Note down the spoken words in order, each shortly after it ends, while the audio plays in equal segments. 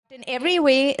In every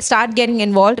way, start getting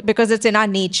involved because it's in our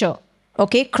nature.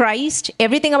 Okay, Christ,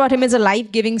 everything about him is a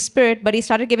life-giving spirit, but he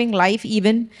started giving life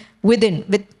even within.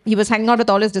 He was hanging out with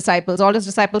all his disciples. All his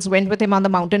disciples went with him on the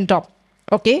mountaintop.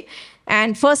 Okay,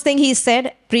 and first thing he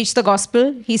said, preach the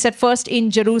gospel. He said first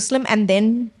in Jerusalem and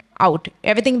then out.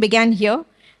 Everything began here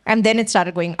and then it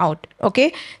started going out.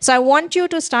 Okay, so I want you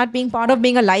to start being part of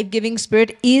being a life-giving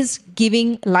spirit is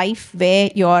giving life where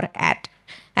you're at.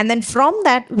 And then from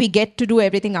that, we get to do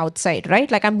everything outside,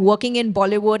 right? Like I'm working in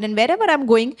Bollywood and wherever I'm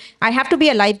going, I have to be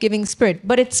a life-giving spirit.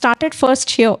 But it started first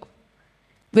here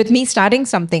with me starting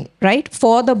something, right?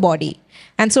 For the body.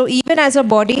 And so even as a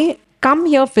body, come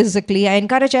here physically. I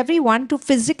encourage everyone to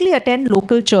physically attend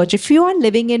local church. If you are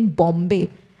living in Bombay,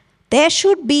 there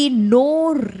should be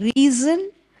no reason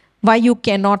why you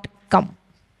cannot come.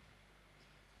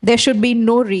 There should be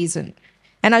no reason.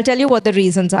 And I'll tell you what the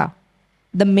reasons are.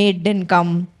 The maid didn't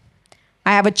come.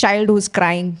 I have a child who's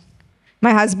crying.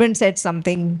 My husband said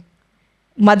something.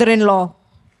 Mother-in-law.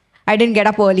 I didn't get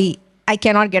up early. I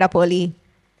cannot get up early.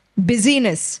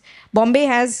 Busyness. Bombay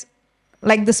has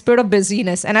like the spirit of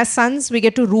busyness. And as sons, we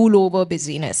get to rule over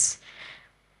busyness.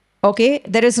 Okay?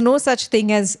 There is no such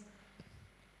thing as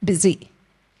busy.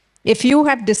 If you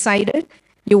have decided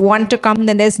you want to come,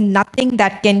 then there's nothing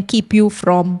that can keep you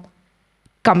from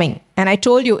coming. And I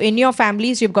told you, in your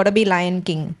families, you've got to be Lion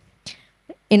King.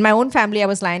 In my own family, I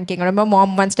was Lion King. I remember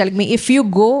mom once telling me, if you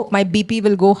go, my BP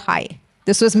will go high.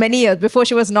 This was many years before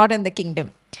she was not in the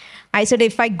kingdom. I said,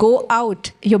 if I go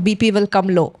out, your BP will come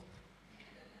low.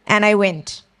 And I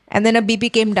went. And then a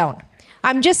BP came down.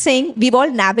 I'm just saying, we've all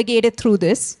navigated through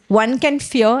this. One can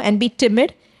fear and be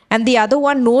timid, and the other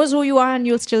one knows who you are and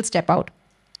you'll still step out.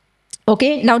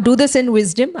 Okay, now do this in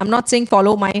wisdom. I'm not saying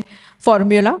follow my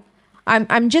formula.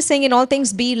 I'm just saying in all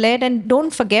things be led and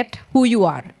don't forget who you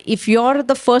are. If you're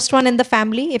the first one in the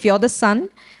family, if you're the son,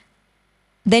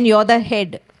 then you're the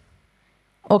head.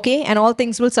 Okay, and all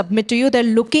things will submit to you. They're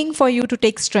looking for you to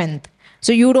take strength.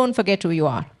 So you don't forget who you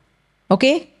are.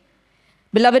 Okay?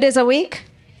 Beloved is awake?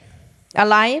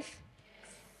 Alive?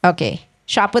 Okay.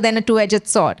 Sharper than a two-edged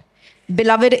sword.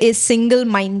 Beloved is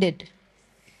single-minded.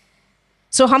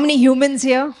 So how many humans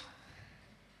here?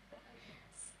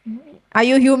 Are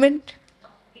you human?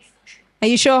 Are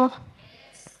you sure?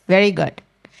 Very good.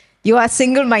 You are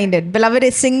single-minded. Beloved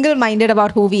is single-minded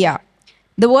about who we are.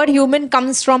 The word human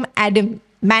comes from Adam,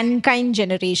 mankind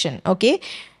generation, okay?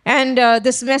 And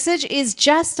this message is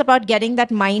just about getting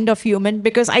that mind of human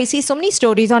because I see so many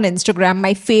stories on Instagram,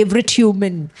 my favorite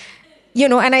human. You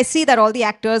know, and I see that all the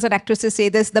actors and actresses say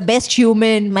this, the best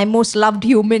human, my most loved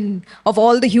human of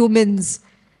all the humans.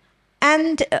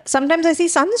 And sometimes I see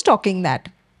sons talking that.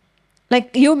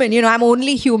 Like human, you know, I'm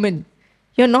only human.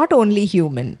 You're not only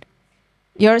human.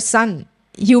 You're a son.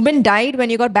 Human died when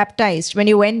you got baptized, when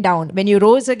you went down. When you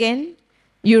rose again,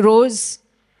 you rose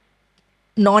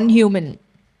non-human.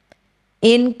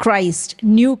 In Christ,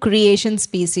 new creation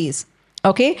species.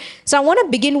 Okay? So I want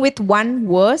to begin with one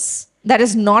verse that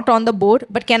is not on the board,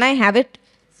 but can I have it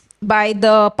by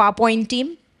the PowerPoint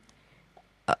team?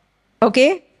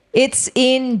 Okay? It's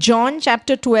in John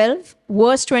chapter 12,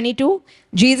 verse 22.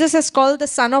 Jesus is called the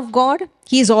Son of God.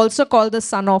 He is also called the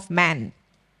Son of Man.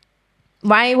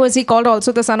 Why was he called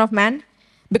also the Son of Man?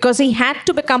 Because he had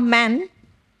to become man,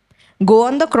 go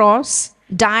on the cross,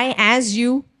 die as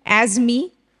you, as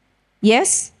me.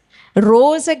 Yes?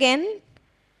 Rose again.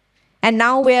 And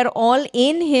now we are all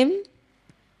in him,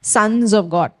 sons of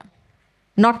God.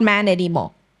 Not man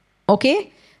anymore.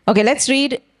 Okay? Okay, let's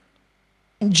read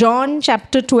John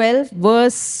chapter 12,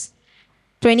 verse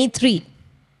 23.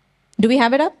 Do we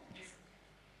have it up?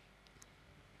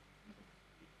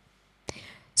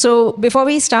 So before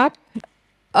we start,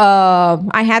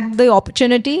 I had the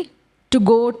opportunity to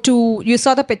go to, you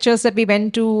saw the pictures that we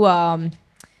went to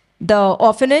the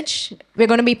orphanage. We're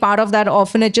going to be part of that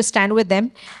orphanage, just stand with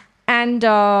them. And,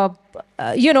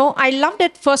 you know, I loved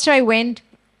it. First I went,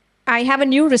 I have a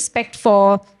new respect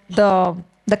for the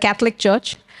Catholic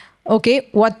Church. Okay,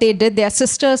 what they did, their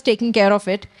sisters taking care of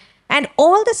it. And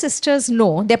all the sisters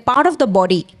know they're part of the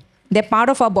body. They're part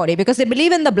of our body because they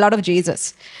believe in the blood of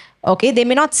Jesus. Okay, they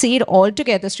may not see it all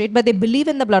together straight, but they believe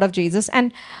in the blood of Jesus.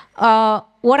 And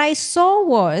what I saw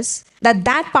was that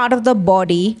part of the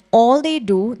body, all they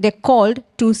do, they're called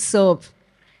to serve.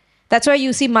 That's why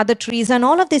you see Mother Teresa and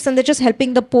all of this, and they're just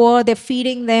helping the poor, they're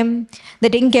feeding them, they're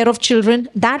taking care of children.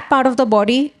 That part of the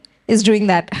body is doing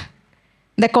that.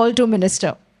 They're called to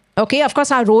minister. Okay, of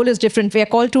course, our role is different. We are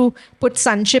called to put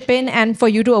sonship in and for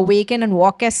you to awaken and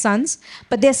walk as sons,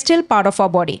 but they're still part of our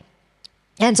body.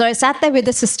 And so I sat there with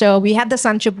the sister. We had the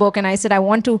sonship book, and I said, I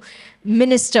want to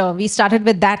minister. We started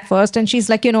with that first. And she's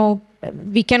like,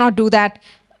 we cannot do that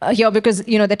here because,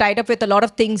 they're tied up with a lot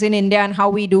of things in India and how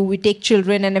we do. We take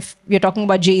children, and if we're talking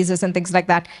about Jesus and things like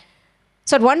that.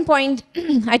 So at one point,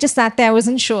 I just sat there. I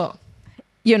wasn't sure,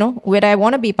 where I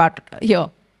want to be part here.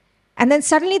 And then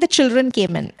suddenly the children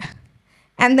came in.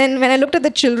 And then when I looked at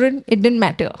the children, it didn't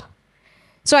matter.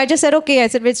 So I just said, okay. I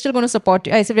said, we're still going to support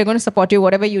you. I said, we're going to support you,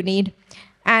 whatever you need.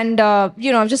 And,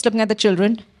 I'm just looking at the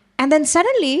children. And then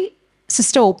suddenly,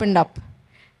 sister opened up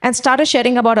and started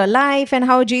sharing about her life and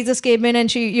how Jesus came in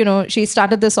and she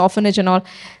started this orphanage and all.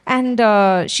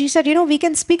 And she said, we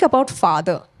can speak about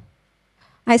Father.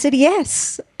 I said,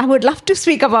 yes, I would love to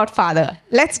speak about Father.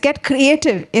 Let's get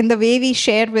creative in the way we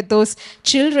share with those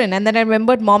children. And then I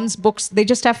remembered mom's books. They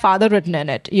just have Father written in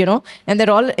it, and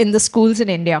they're all in the schools in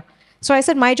India. So I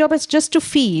said, my job is just to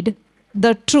feed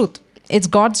the truth. It's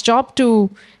God's job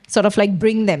to sort of like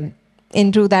bring them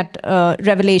into that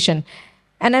revelation.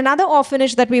 And another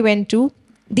orphanage that we went to,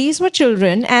 these were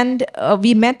children, and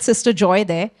we met Sister Joy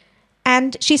there.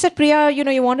 And she said, Priya,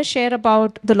 you want to share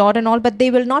about the Lord and all, but they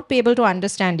will not be able to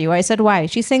understand you. I said, why?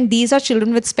 She's saying, these are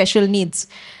children with special needs.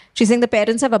 She's saying the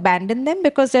parents have abandoned them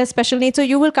because they have special needs. So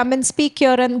you will come and speak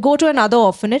here and go to another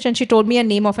orphanage. And she told me a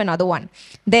name of another one.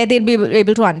 There they'll be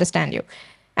able to understand you.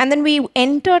 And then we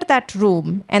entered that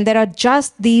room, and there are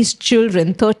just these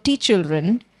children, 30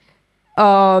 children,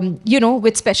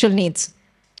 with special needs.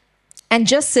 And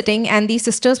just sitting, and these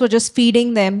sisters were just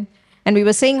feeding them, and we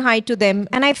were saying hi to them.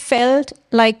 And I felt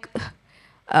like,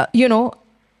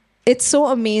 it's so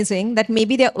amazing that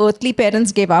maybe their earthly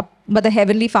parents gave up, but the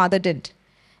Heavenly Father didn't.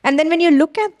 And then when you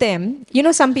look at them,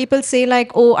 some people say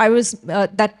like, oh, I was,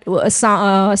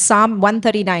 Psalm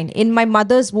 139, in my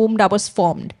mother's womb I was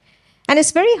formed. And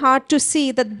it's very hard to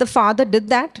see that the Father did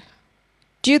that.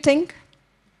 Do you think?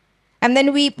 And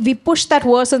then we push that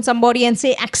verse on somebody and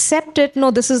say, accept it.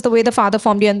 No, this is the way the Father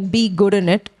formed you and be good in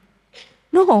it.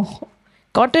 No,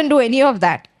 God didn't do any of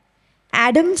that.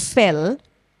 Adam fell.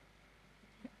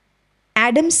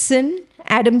 Adam sinned.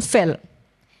 Adam fell.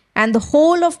 And the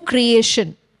whole of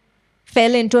creation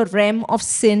fell into a realm of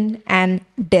sin and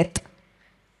death.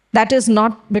 That is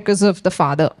not because of the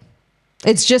Father.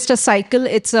 It's just a cycle.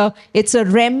 It's a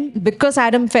realm. Because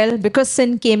Adam fell, because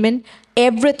sin came in,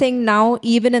 everything now,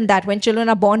 even in that, when children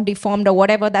are born deformed or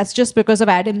whatever, that's just because of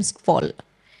Adam's fall.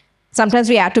 Sometimes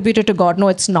we attribute it to God. No,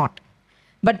 it's not.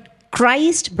 But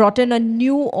Christ brought in a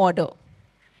new order.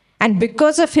 And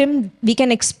because of him, we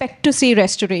can expect to see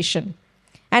restoration.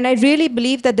 And I really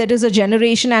believe that there is a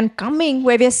generation and coming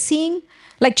where we're seeing,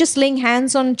 like just laying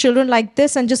hands on children like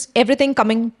this and just everything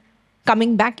coming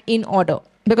back in order.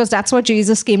 Because that's what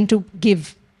Jesus came to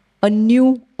give, a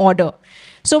new order.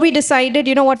 So we decided,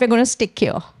 you know what, we're going to stick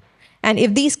here. And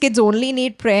if these kids only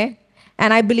need prayer,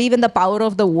 and I believe in the power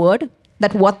of the word,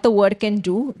 that what the word can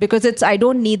do, because I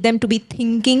don't need them to be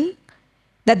thinking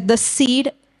that the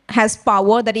seed has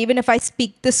power, that even if I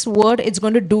speak this word, it's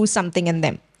going to do something in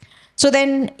them. So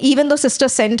then, even though sister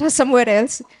sent her somewhere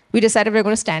else, we decided we're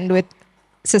going to stand with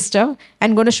sister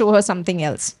and going to show her something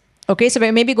else. Okay, so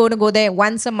we're maybe going to go there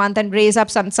once a month and raise up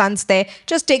some sons there.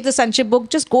 Just take the sonship book,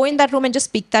 just go in that room and just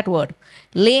speak that word.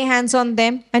 Lay hands on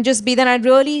them and just be there. I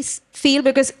really feel,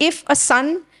 because if a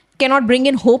son cannot bring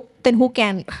in hope, then who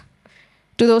can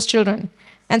to those children?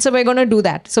 And so we're going to do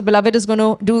that. So Beloved is going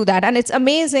to do that. And it's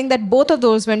amazing that both of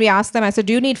those, when we asked them, I said,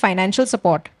 do you need financial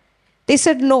support? They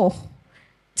said, no.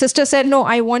 Sister said, no,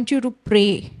 I want you to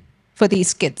pray for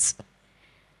these kids.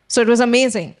 So it was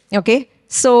amazing. Okay.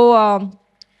 So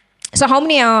how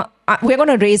many we're going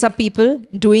to raise up people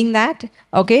doing that.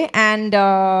 Okay. And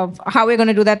how we're going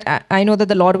to do that, I know that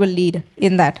the Lord will lead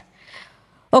in that.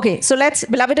 Okay, so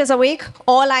Beloved is awake,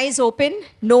 all eyes open,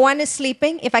 no one is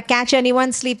sleeping. If I catch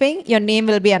anyone sleeping, your name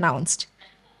will be announced.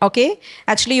 Okay?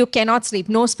 Actually, you cannot sleep,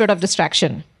 no spirit of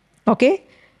distraction. Okay?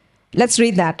 Let's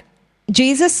read that.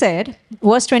 Jesus said,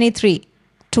 verse 23,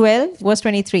 12, verse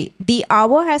 23, the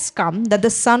hour has come that the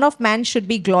Son of Man should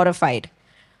be glorified.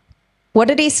 What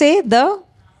did he say? The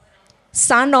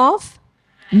Son of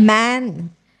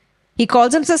Man. He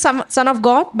calls himself Son of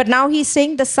God, but now he's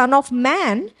saying the Son of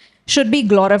Man should be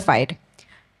glorified.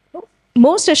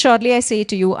 Most assuredly, I say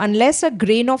to you, unless a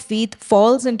grain of wheat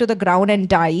falls into the ground and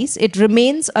dies, it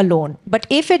remains alone. But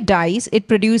if it dies, it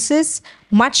produces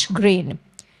much grain.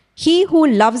 He who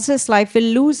loves his life will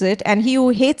lose it, and he who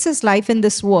hates his life in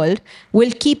this world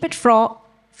will keep it for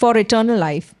eternal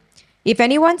life. If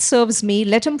anyone serves me,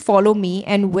 let him follow me,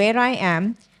 and where I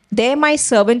am, there my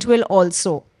servant will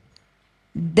also.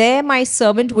 There my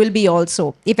servant will be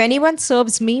also. If anyone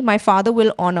serves me, my Father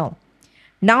will honor.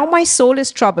 Now my soul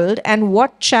is troubled, and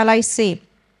what shall I say?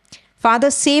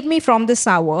 Father, save me from this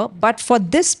hour, but for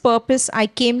this purpose I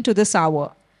came to this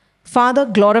hour. Father,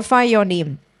 glorify your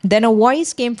name. Then a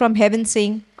voice came from heaven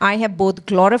saying, I have both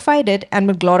glorified it and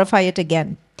will glorify it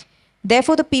again.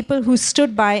 Therefore, the people who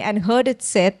stood by and heard it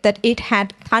said that it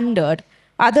had thundered.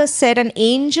 Others said, an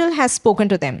angel has spoken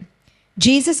to them.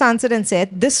 Jesus answered and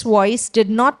said, this voice did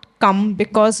not come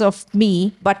because of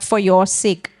me, but for your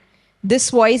sake. This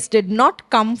voice did not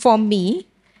come from me.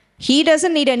 He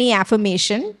doesn't need any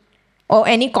affirmation or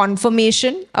any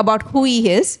confirmation about who he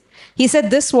is. He said,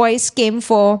 this voice came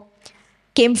for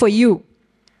you.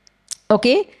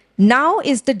 Okay? Now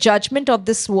is the judgment of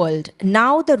this world.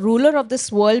 Now the ruler of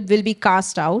this world will be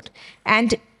cast out.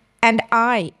 And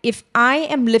I, if I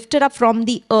am lifted up from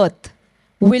the earth,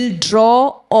 will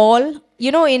draw all.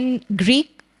 You know, in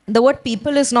Greek, the word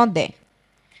people is not there.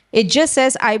 It just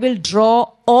says, I will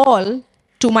draw all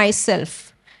to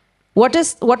myself. What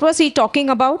was he talking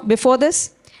about before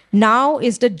this? Now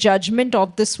is the judgment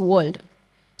of this world.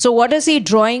 So what is he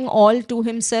drawing all to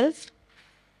himself?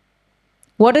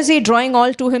 What is he drawing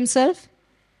all to himself?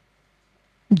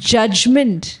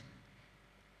 Judgment.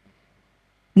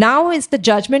 Now is the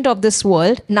judgment of this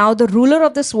world. Now the ruler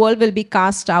of this world will be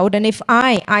cast out. And if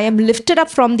I am lifted up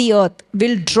from the earth,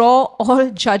 will draw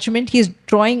all judgment. He's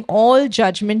drawing all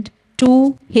judgment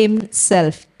to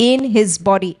himself in his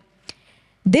body.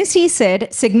 This he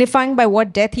said, signifying by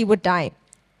what death he would die.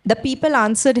 The people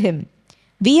answered him,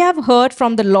 we have heard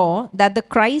from the law that the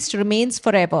Christ remains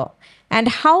forever. And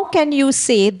how can you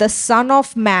say the Son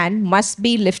of Man must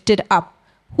be lifted up?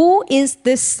 Who is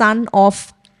this Son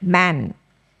of Man?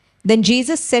 Then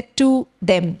Jesus said to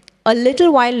them, a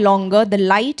little while longer the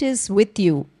light is with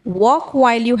you. Walk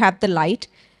while you have the light,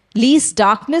 lest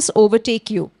darkness overtake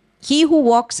you. He who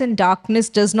walks in darkness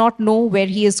does not know where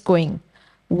he is going.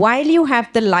 While you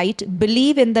have the light,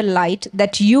 believe in the light,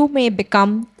 that you may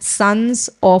become sons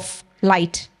of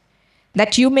light.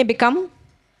 That you may become,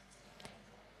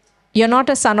 you're not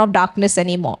a son of darkness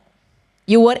anymore.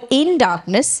 You were in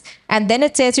darkness, and then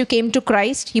it says you came to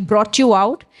Christ, he brought you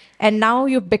out, and now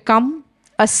you've become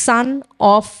a son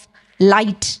of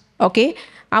light. Okay?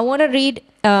 I want to read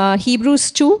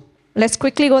Hebrews 2. Let's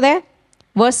quickly go there.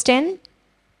 Verse 10.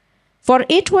 For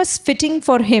it was fitting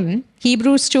for him,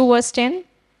 Hebrews 2 verse 10.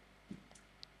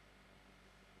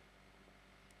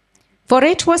 For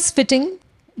it was fitting,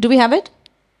 do we have it?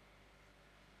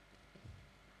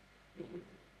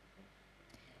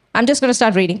 I'm just going to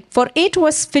start reading. For it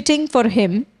was fitting for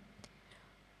him,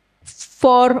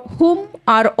 for whom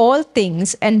are all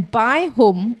things, and by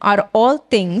whom are all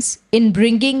things, in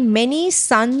bringing many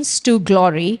sons to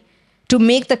glory, to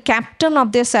make the captain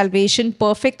of their salvation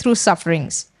perfect through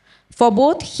sufferings. For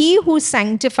both he who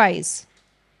sanctifies,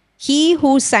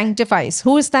 who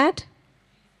is that?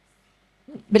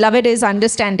 Beloved, is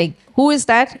understanding. Who is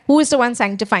that? Who is the one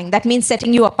sanctifying? That means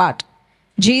setting you apart.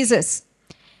 Jesus.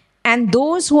 And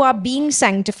those who are being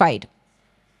sanctified,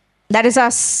 that is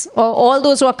us, or all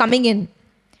those who are coming in,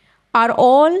 are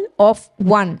all of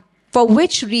one. For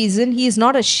which reason he is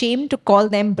not ashamed to call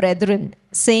them brethren,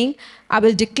 saying, I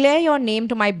will declare your name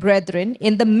to my brethren.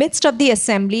 In the midst of the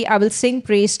assembly, I will sing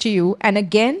praise to you. And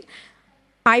again,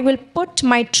 I will put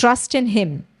my trust in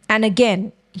him. And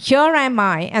again, here am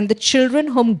I and the children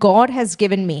whom God has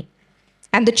given me.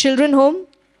 And the children whom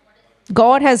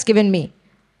God has given me.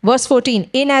 Verse 14,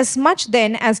 inasmuch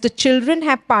then as the children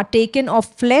have partaken of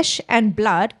flesh and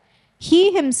blood,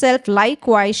 he himself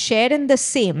likewise shared in the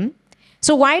same.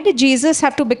 So why did Jesus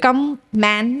have to become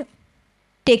man,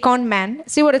 take on man?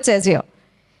 See what it says here.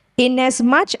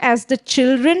 Inasmuch as the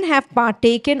children have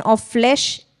partaken of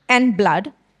flesh and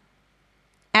blood,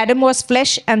 Adam was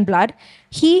flesh and blood,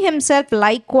 he himself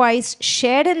likewise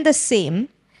shared in the same,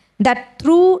 that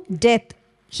through death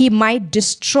he might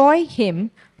destroy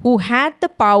him who had the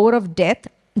power of death,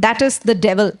 that is the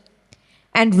devil,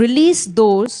 and release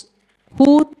those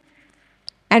who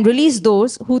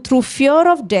through fear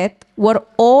of death were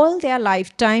all their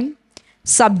lifetime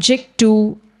subject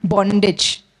to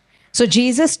bondage. So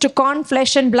Jesus took on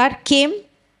flesh and blood, came,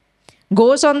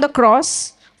 goes on the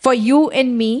cross for you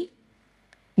and me,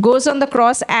 goes on the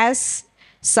cross as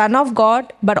Son of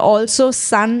God, but also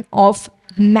Son of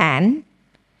Man.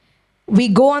 We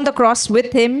go on the cross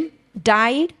with him,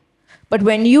 died, but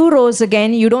when you rose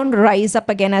again, you don't rise up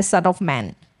again as Son of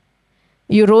Man.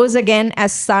 You rose again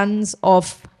as sons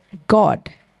of God.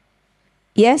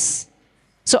 Yes?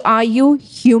 So are you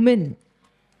human?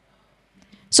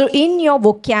 So in your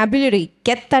vocabulary,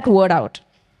 get that word out.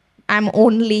 I'm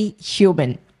only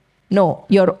human. No,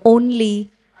 you're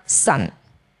only son.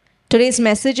 Today's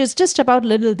message is just about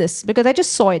little this because I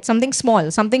just saw it, something small,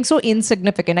 something so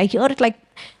insignificant. I hear it like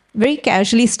very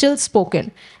casually, still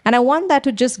spoken. And I want that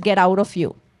to just get out of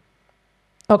you.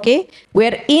 Okay?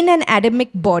 We're in an Adamic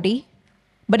body,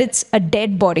 but it's a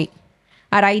dead body.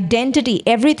 Our identity,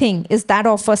 everything is that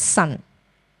of a son.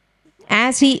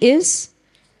 As he is,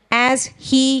 as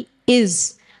he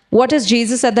is. What is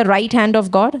Jesus at the right hand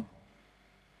of God?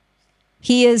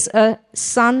 He is a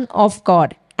son of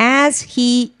God. As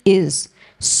he is,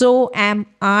 so am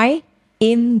I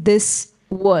in this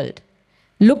world.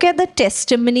 Look at the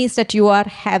testimonies that you are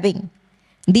having.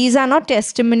 These are not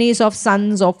testimonies of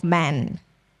sons of man.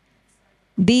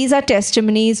 These are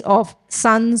testimonies of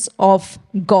sons of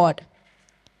God.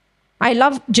 I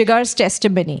love Jigar's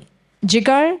testimony.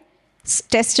 Jigar's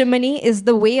testimony is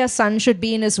the way a son should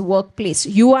be in his workplace.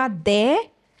 You are there,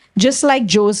 just like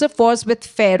Joseph was with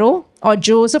Pharaoh, or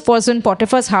Joseph was in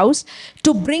Potiphar's house,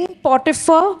 to bring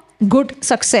Potiphar good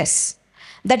success.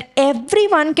 That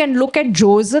everyone can look at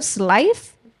Joseph's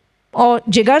life or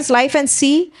Jigar's life and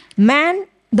see, man,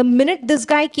 the minute this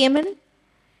guy came in,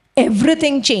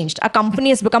 everything changed. Our company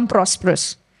has become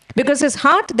prosperous. Because his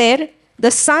heart there,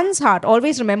 the son's heart,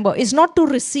 always remember, is not to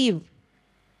receive.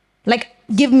 Like,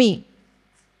 give me.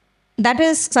 That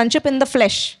is sonship in the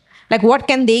flesh. Like, what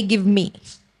can they give me?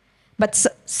 But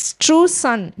true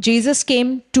son, Jesus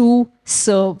came to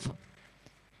serve.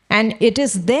 And it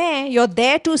is there, you're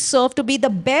there to serve, to be the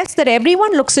best, that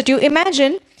everyone looks at you.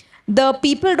 Imagine, the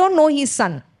people don't know he's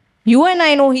son. You and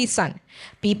I know he's son.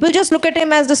 People just look at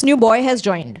him as this new boy has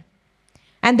joined.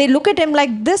 And they look at him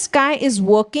like, this guy is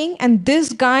working and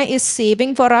this guy is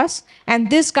saving for us and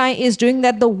this guy is doing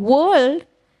that. The world,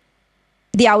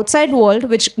 the outside world,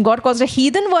 which God calls a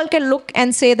heathen world, can look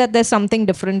and say that there's something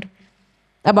different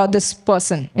about this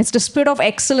person. It's the spirit of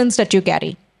excellence that you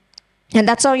carry. And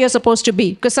that's how you're supposed to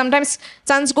be. Because sometimes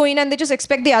sons go in and they just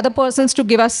expect the other persons to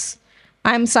give us,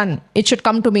 I'm son, it should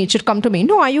come to me, it should come to me.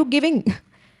 No, are you giving?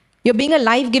 You're being a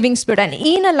life-giving spirit. And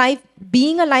in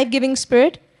being a life-giving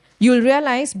spirit, you'll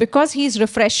realize because he's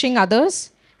refreshing others,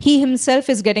 he himself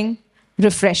is getting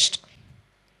refreshed.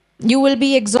 You will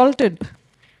be exalted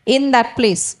in that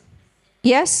place.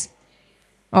 Yes?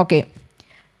 Okay.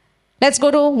 Let's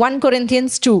go to 1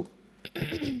 Corinthians 2.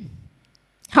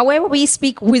 However, we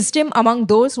speak wisdom among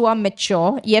those who are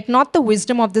mature, yet not the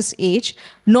wisdom of this age,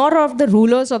 nor of the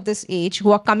rulers of this age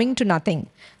who are coming to nothing.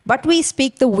 But we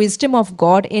speak the wisdom of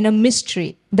God in a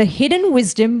mystery, the hidden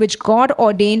wisdom which God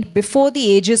ordained before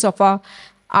the ages of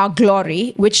our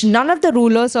glory, which none of the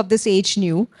rulers of this age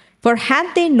knew. For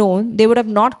had they known, they would have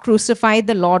not crucified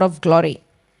the Lord of glory.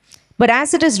 But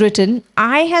as it is written,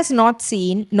 eye has not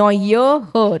seen, nor ear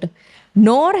heard,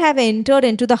 nor have entered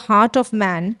into the heart of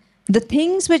man the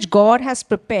things which God has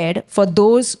prepared for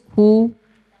those who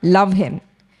love him.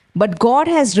 But God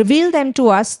has revealed them to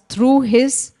us through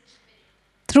his.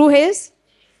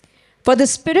 For the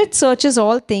Spirit searches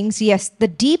all things, yes, the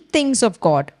deep things of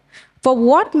God. For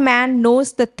what man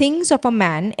knows the things of a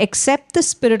man except the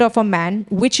spirit of a man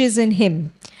which is in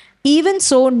him? Even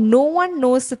so, no one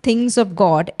knows the things of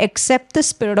God except the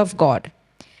Spirit of God.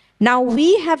 Now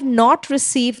we have not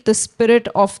received the spirit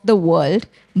of the world,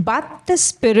 but the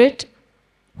Spirit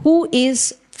who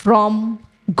is from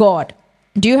God.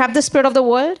 Do you have the spirit of the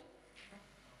world?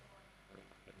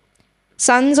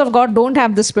 Sons of God don't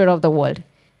have the spirit of the world.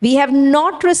 We have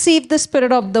not received the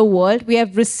spirit of the world. We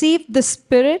have received the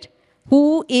Spirit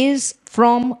who is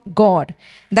from God,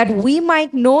 that we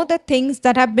might know the things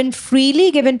that have been freely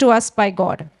given to us by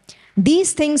God.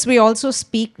 These things we also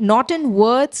speak, not in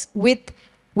words with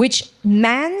which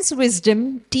man's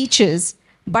wisdom teaches,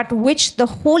 but which the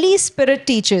Holy Spirit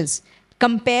teaches,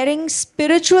 comparing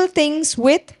spiritual things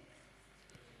with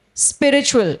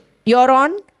spiritual. You're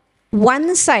on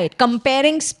one side,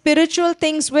 comparing spiritual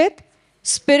things with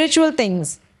spiritual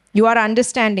things. You are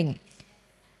understanding.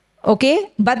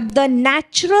 Okay? But the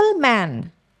natural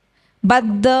man,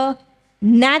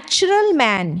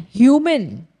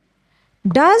 human,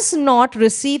 does not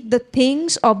receive the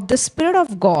things of the Spirit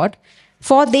of God,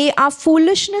 for they are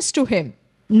foolishness to him,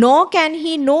 nor can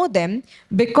he know them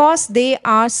because they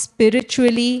are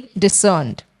spiritually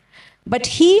discerned. But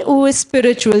he who is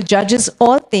spiritual judges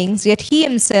all things, yet he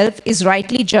himself is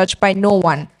rightly judged by no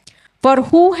one. For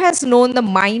who has known the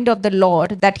mind of the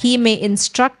Lord that he may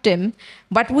instruct him?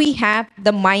 But we have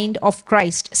the mind of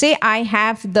Christ. Say, I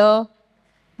have the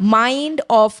mind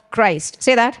of Christ.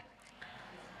 Say that.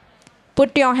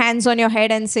 Put your hands on your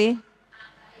head and say,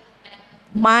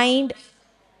 mind,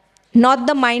 not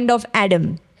the mind of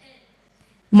Adam.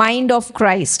 Mind of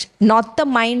Christ, not the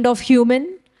mind of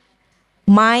human.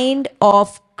 Mind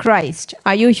of Christ.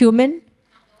 Are you human?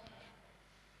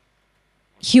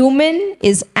 Human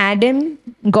is Adam.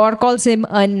 God calls him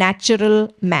a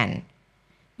natural man.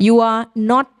 You are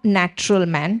not natural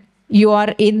man. You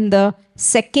are in the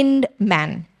second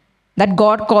man that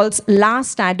God calls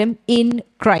last Adam in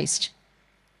Christ.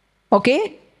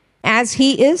 Okay? As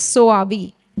he is, so are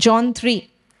we. John 3.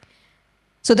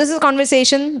 So this is a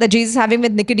conversation that Jesus is having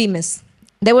with Nicodemus.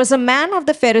 There was a man of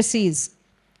the Pharisees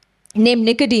named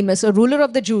Nicodemus, a ruler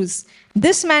of the Jews.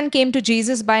 This man came to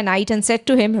Jesus by night and said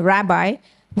to him, Rabbi,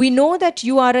 we know that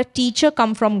you are a teacher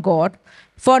come from God,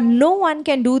 for no one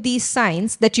can do these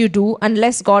signs that you do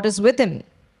unless God is with him.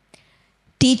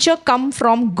 Teacher come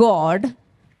from God.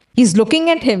 He's looking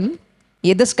at him.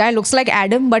 Yeah, this guy looks like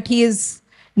Adam, but he is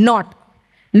not.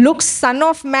 Looks son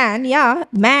of man, yeah,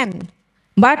 man,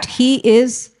 but he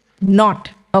is not.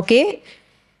 Okay?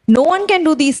 No one can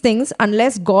do these things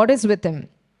unless God is with him.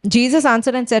 Jesus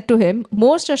answered and said to him,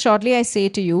 most assuredly I say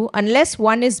to you, unless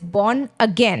one is born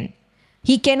again,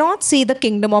 he cannot see the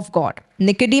kingdom of God.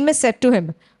 Nicodemus said to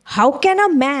him, how can a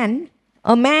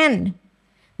man,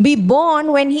 be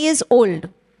born when he is old?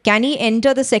 Can he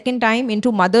enter the second time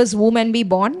into mother's womb and be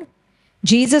born?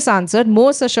 Jesus answered,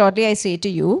 most assuredly I say to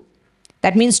you,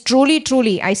 that means truly,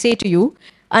 truly, I say to you,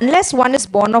 unless one is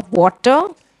born of water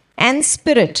and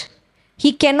spirit,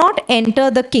 he cannot enter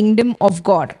the kingdom of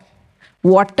God.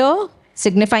 Water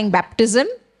signifying baptism,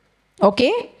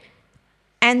 okay?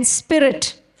 And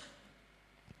spirit.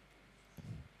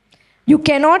 You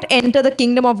cannot enter the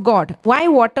kingdom of God. Why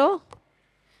water?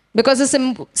 Because it's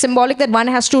symbolic that one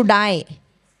has to die.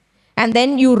 And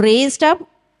then you raised up.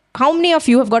 How many of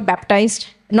you have got baptized?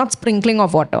 Not sprinkling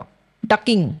of water,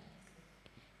 ducking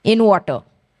in water.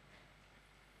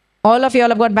 All of you all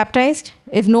have got baptized.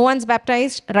 If no one's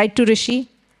baptized, write to Rishi.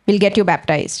 We'll get you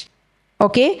baptized.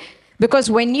 Okay? Because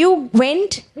when you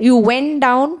went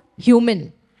down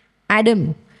human,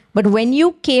 Adam. But when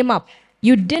you came up,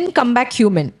 you didn't come back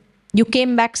human. You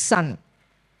came back son.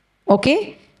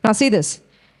 Okay? Now see this.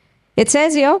 It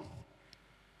says here,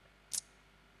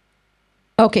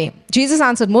 okay, Jesus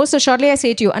answered, most assuredly I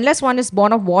say to you, unless one is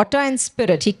born of water and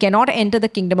spirit, he cannot enter the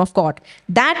kingdom of God.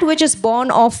 That which is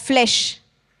born of flesh,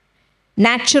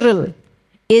 natural,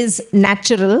 is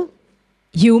natural.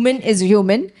 Human is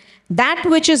human. That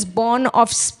which is born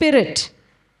of spirit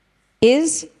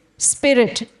is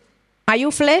spirit. Are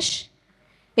you flesh?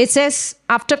 It says,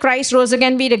 after Christ rose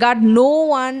again, we regard no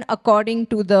one according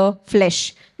to the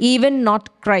flesh, even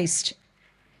not Christ.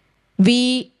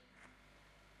 We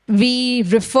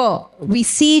refer, we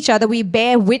see each other, we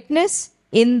bear witness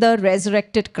in the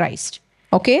resurrected Christ.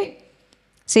 Okay?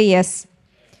 Say yes.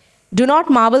 Do not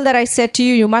marvel that I said to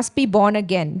you, you must be born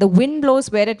again. The wind blows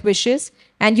where it wishes,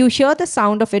 and you hear the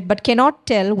sound of it, but cannot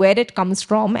tell where it comes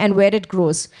from and where it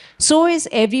grows. So is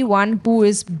everyone who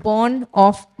is born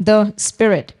of the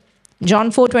Spirit.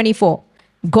 John 4:24.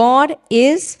 God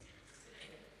is,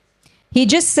 he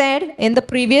just said in the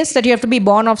previous that you have to be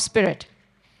born of Spirit.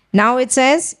 Now it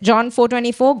says, John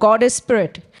 4:24, God is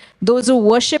Spirit. Those who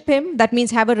worship him, that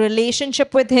means have a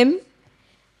relationship with him,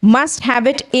 must have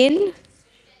it in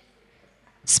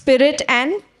spirit.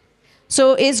 And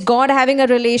so is God having a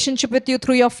relationship with you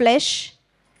through your flesh?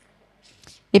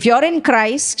 If you're in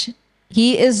Christ,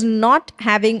 he is not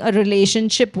having a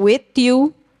relationship with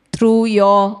you through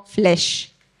your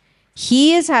flesh.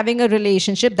 He is having a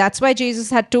relationship. That's why Jesus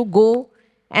had to go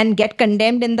and get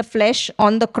condemned in the flesh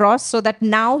on the cross, so that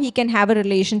now he can have a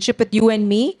relationship with you and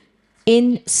me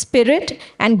in spirit.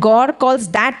 And God calls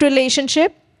that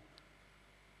relationship,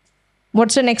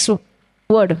 what's the next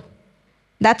word?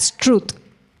 That's truth.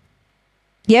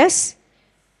 Yes?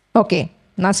 Okay.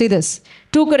 Now see this.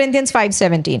 2 Corinthians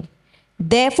 5:17.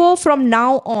 Therefore, from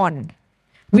now on,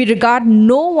 we regard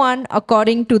no one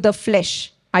according to the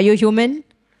flesh. Are you human?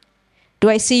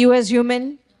 Do I see you as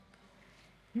human?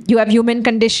 You have human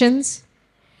conditions?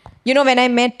 You know, when I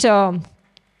met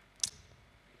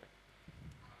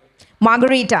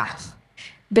Margarita,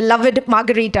 beloved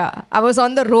Margarita, I was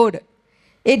on the road.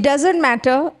 It doesn't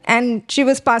matter. And she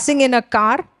was passing in a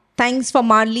car. Thanks for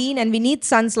Marlene. And we need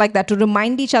sons like that to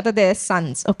remind each other they're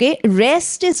sons. Okay?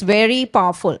 Rest is very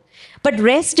powerful. But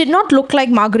rest did not look like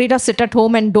Margarita sit at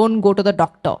home and don't go to the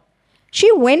doctor.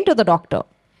 She went to the doctor.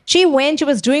 She went, she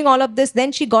was doing all of this.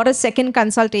 Then she got a second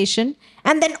consultation.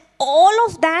 And then all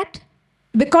of that,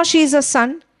 because she's a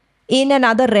son in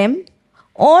another realm,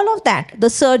 all of that, the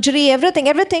surgery,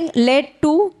 everything led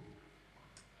to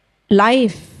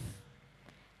life.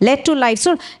 Led to life.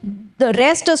 So the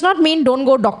rest does not mean don't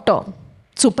go doctor.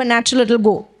 Supernatural, it'll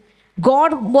go.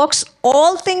 God works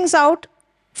all things out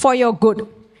for your good.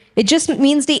 It just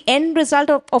means the end result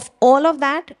of all of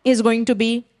that is going to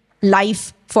be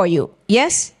life for you.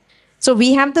 Yes? So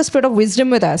we have the spirit of wisdom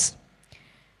with us.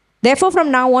 Therefore,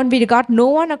 from now on, we regard no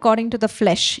one according to the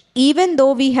flesh. Even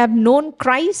though we have known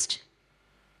Christ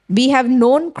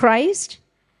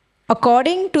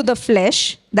according to the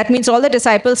flesh. That means all the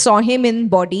disciples saw him in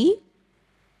body,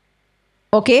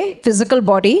 okay, physical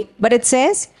body. But it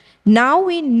says, now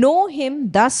we know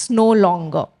him thus no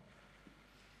longer.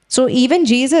 So even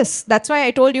Jesus, that's why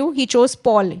I told you he chose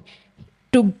Paul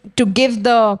to give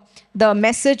the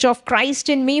message of Christ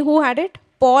in me. Who had it?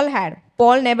 Paul had.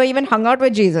 Paul never even hung out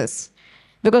with Jesus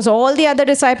because all the other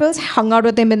disciples hung out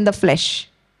with him in the flesh.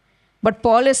 But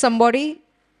Paul is somebody,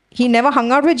 he never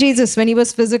hung out with Jesus when he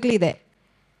was physically there.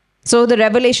 So the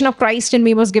revelation of Christ in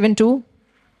me was given to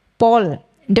Paul,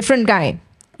 different guy.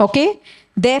 Okay?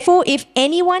 Therefore, if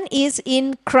anyone is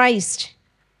in Christ,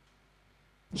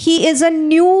 he is a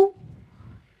new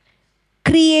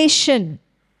creation.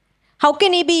 How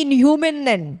can he be inhuman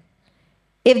then?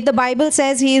 If the Bible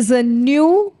says he is a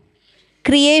new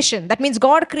creation, that means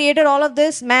God created all of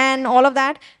this, man, all of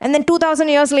that, and then 2,000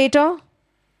 years later,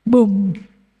 boom,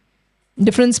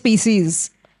 different species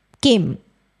came,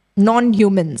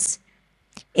 non-humans,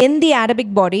 in the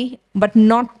Adamic body, but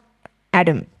not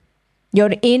Adam.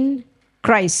 You're in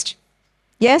Christ.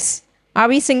 Yes? Are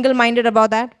we single-minded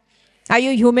about that? Are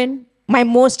you human? My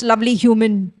most lovely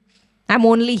human. I'm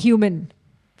only human.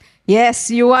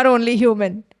 Yes, you are only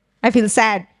human. I feel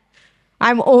sad.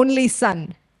 I'm only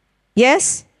son.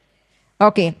 Yes?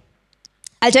 Okay.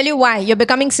 I'll tell you why. You're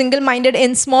becoming single-minded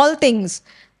in small things.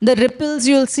 The ripples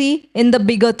you'll see in the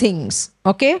bigger things.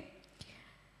 Okay?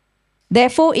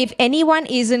 Therefore, if anyone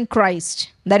is in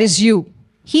Christ, that is you,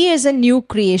 he is a new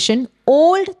creation.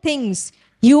 Old things,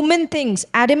 human things,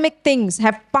 Adamic things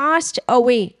have passed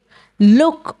away.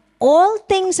 Look, all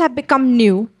things have become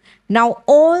new. Now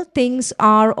all things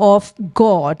are of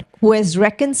God, who has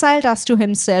reconciled us to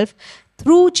himself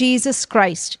through Jesus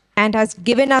Christ and has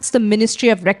given us the ministry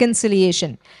of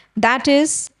reconciliation. That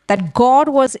is, that God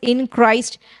was in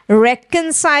Christ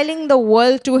reconciling the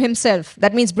world to himself.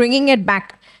 That means bringing it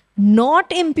back, not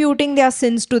imputing their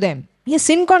sins to them. ये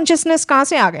sin consciousness कहाँ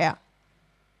से आ गया?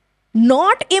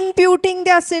 Not imputing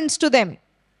their sins to them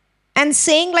and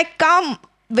saying like, come,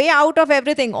 way out of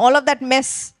everything, all of that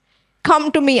mess.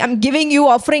 Come to me. I'm giving you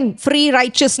offering free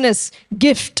righteousness,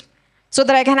 gift, so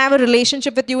that I can have a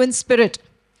relationship with you in spirit.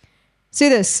 See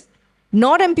this.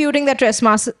 Not imputing their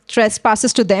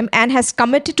trespasses to them and has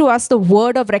committed to us the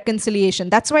word of reconciliation.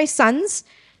 That's why sons,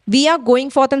 we are going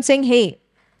forth and saying, hey,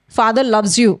 Father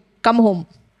loves you. Come home.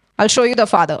 I'll show you the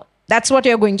Father. That's what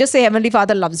you're going. Just say, Heavenly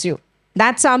Father loves you.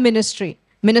 That's our ministry.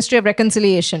 Ministry of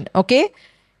reconciliation. Okay?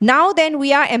 Now then,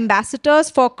 we are ambassadors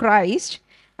for Christ.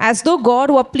 As though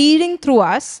God were pleading through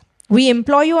us, we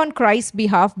implore you on Christ's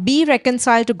behalf, be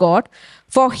reconciled to God,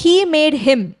 for he made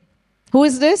him. Who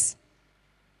is this?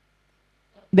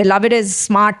 Beloved is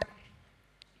smart.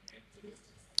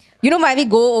 You know why we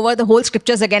go over the whole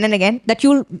scriptures again and again? That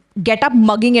you'll get up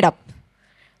mugging it up.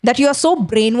 That you are so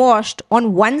brainwashed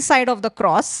on one side of the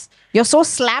cross. You're so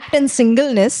slapped in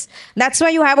singleness. That's why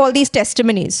you have all these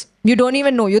testimonies. You don't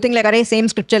even know. You think like, arey, same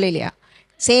scripture le liya.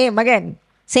 Same again.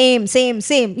 Same.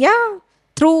 Yeah.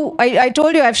 I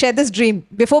told you, I've shared this dream.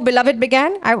 Before Beloved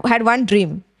began, I had one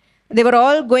dream. They were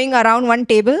all going around one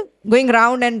table, going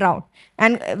round and round.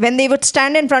 And when they would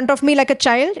stand in front of me like a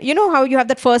child, you know how you have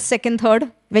that first, second, third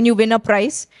when you win a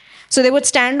prize? So they would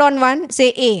stand on one,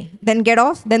 say A, then get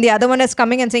off. Then the other one is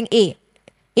coming and saying A,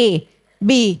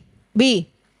 B.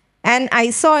 And I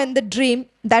saw in the dream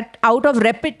that out of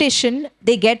repetition,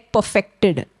 they get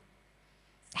perfected.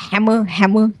 Hammer.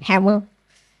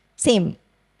 Same.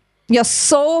 You're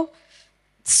so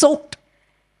soaked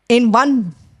in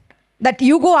one that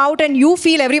you go out and you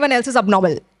feel everyone else is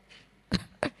abnormal.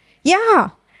 Yeah.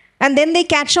 And then they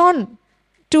catch on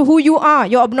to who you are,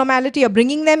 your abnormality. You're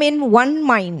bringing them in one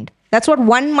mind. That's what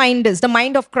one mind is, the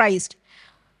mind of Christ.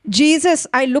 Jesus,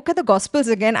 I look at the Gospels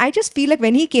again, I just feel like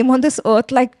when he came on this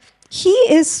earth, like he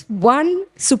is one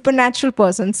supernatural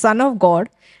person, Son of God,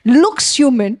 looks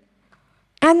human,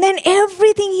 and then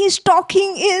everything he's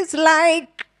talking is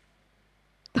like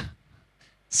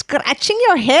scratching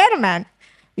your hair, man.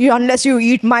 Unless you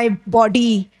eat my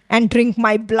body and drink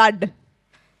my blood.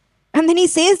 And then he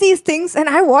says these things, and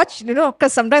I watch,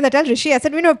 because sometimes I tell Rishi, I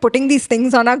said, we're putting these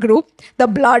things on our group, the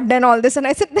blood and all this. And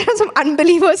I said, there are some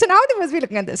unbelievers, and how they must be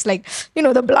looking at this? Like,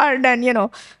 the blood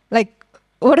and, like,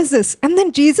 what is this? And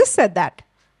then Jesus said that.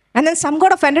 And then some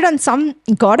got offended and some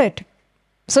got it.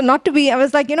 So I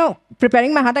was like,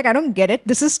 preparing my heart, like, I don't get it.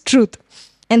 This is truth.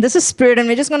 And this is spirit, and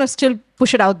we're just going to still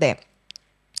push it out there.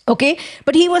 Okay?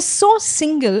 But he was so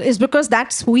single is because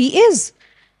that's who he is.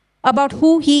 about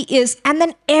who he is. And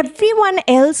then everyone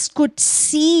else could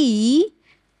see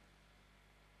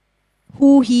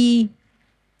who he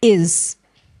is.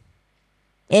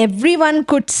 Everyone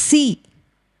could see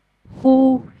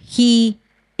who he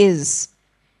is.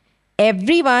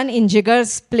 Everyone in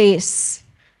Jigar's place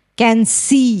can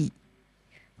see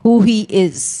who he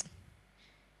is.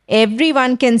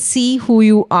 Everyone can see who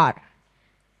you are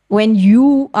when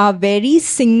you are very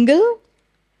single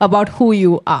about who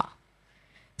you are.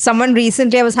 Someone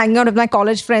recently, I was hanging out with my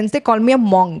college friends, they called me a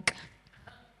monk.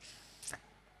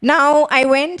 Now, I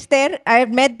went there. I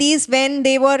met these when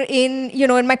they were in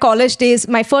my college days,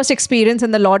 my first experience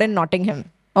in the Lord in Nottingham.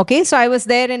 Okay, so I was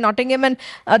there in Nottingham, and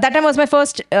that time was my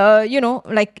first,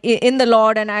 in the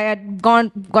Lord, and I had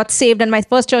got saved, and my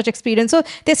first church experience. So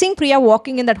they're seeing Priya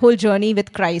walking in that whole journey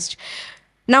with Christ.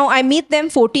 Now, I meet them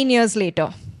 14 years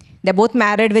later. They're both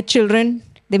married with children.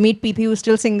 They meet people who are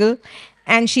still single,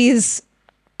 and she's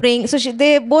praying. So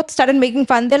they both started making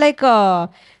fun. They're like,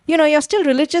 you're still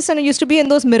religious and you used to be in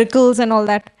those miracles and all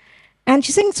that. And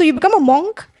she's saying, so you become a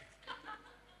monk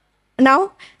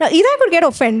now? Now, either I could get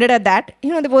offended at that.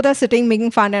 They both are sitting,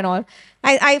 making fun and all.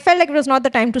 I felt like it was not the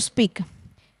time to speak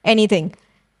anything.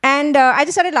 And I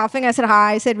just started laughing. I said,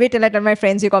 hi. I said, wait till I tell my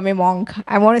friends you call me monk.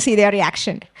 I want to see their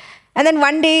reaction. And then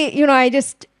one day,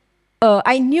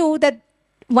 I knew that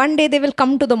one day they will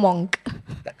come to the monk.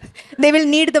 They will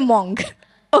need the monk.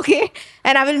 Okay?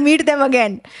 And I will meet them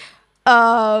again.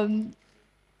 Anyways,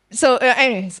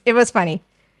 it was funny.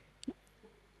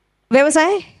 Where was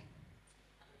I?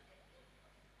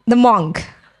 The monk.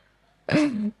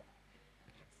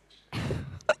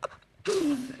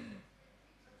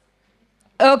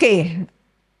 Okay.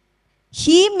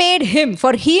 He made him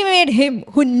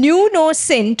who knew no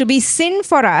sin to be sin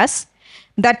for us,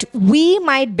 that we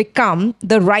might become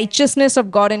the righteousness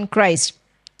of God in Christ.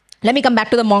 Let me come back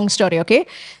to the monk story, okay?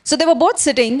 So they were both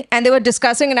sitting and they were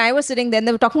discussing, and I was sitting there, and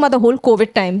they were talking about the whole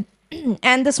COVID time.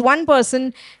 And this one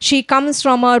person, she comes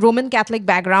from a Roman Catholic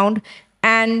background,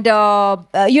 and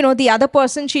the other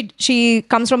person, she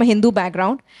comes from a Hindu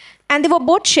background. And they were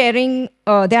both sharing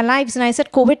their lives. And I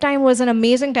said, COVID time was an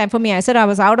amazing time for me. I said, I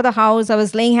was out of the house. I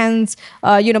was laying hands.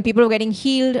 People were getting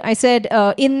healed. I said,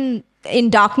 in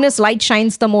darkness, light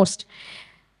shines the most.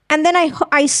 And then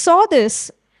I saw this,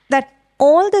 that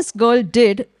all this girl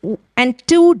did, and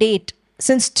to date,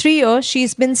 since 3 years,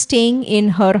 she's been staying in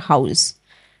her house,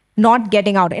 not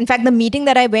getting out. In fact, the meeting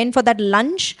that I went for, that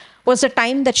lunch, was the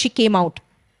time that she came out.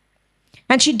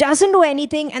 And she doesn't do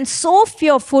anything, and so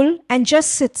fearful, and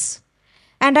just sits.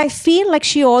 And I feel like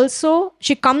she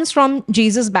comes from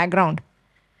Jesus' background.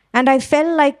 And I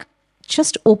felt like,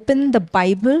 just open the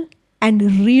Bible and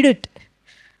read it.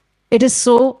 It is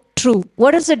so true.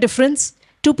 What is the difference?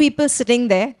 Two people sitting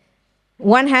there.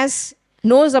 One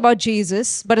knows about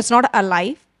Jesus, but it's not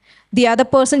alive. The other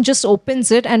person just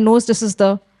opens it and knows this is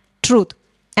the truth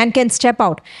and can step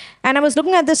out. And I was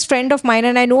looking at this friend of mine,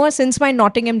 and I know her since my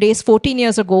Nottingham days 14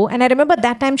 years ago. And I remember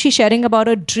that time she sharing about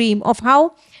a dream of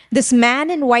how this man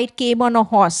in white came on a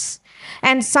horse,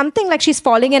 and something like she's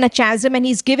falling in a chasm, and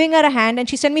he's giving her a hand, and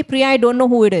she said me, Priya, I don't know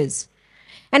who it is.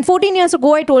 And 14 years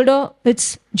ago, I told her,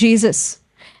 it's Jesus.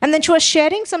 And then she was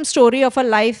sharing some story of her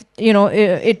life.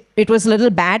 It was a little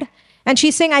bad. And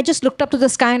she's saying, I just looked up to the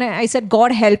sky and I said,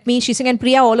 God help me. She's saying, and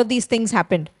Priya, all of these things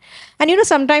happened. And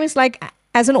sometimes, like,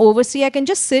 as an overseer, I can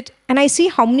just sit and I see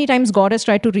how many times God has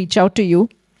tried to reach out to you.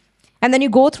 And then you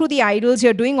go through the idols,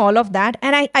 you're doing all of that.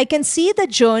 And I can see the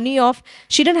journey of,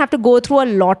 she didn't have to go through a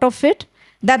lot of it,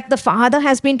 that the Father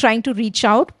has been trying to reach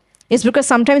out. It's because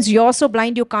sometimes you're so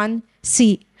blind you can't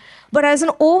see. But as an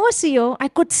overseer, I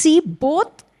could see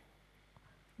both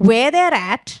where they're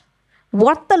at,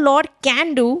 what the Lord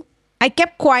can do. I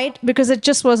kept quiet because it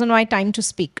just wasn't my time to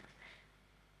speak.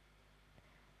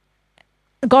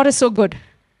 God is so good.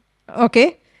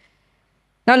 Okay?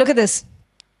 Now look at this.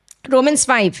 Romans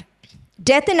 5.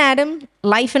 Death in Adam,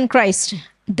 life in Christ.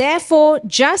 Therefore,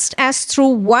 just as through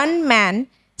one man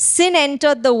sin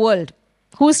entered the world.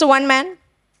 Who's the one man?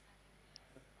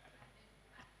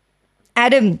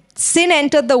 Adam. Sin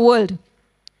entered the world.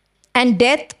 And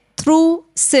death through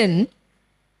sin.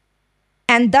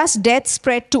 And thus death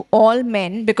spread to all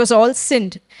men because all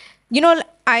sinned.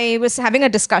 I was having a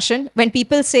discussion when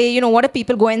people say, what do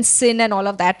people go and sin and all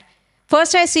of that?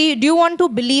 First I see, do you want to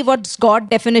believe what God's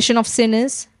definition of sin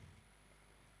is?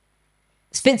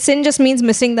 Sin just means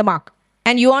missing the mark.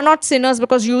 And you are not sinners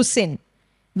because you sin.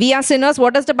 We are sinners.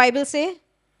 What does the Bible say?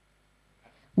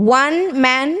 One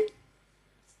man,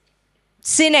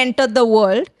 sin entered the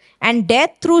world, and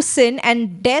death through sin,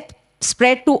 and death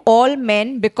spread to all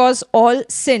men because all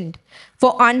sinned.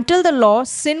 For until the law,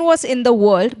 sin was in the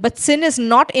world, but sin is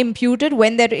not imputed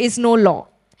when there is no law.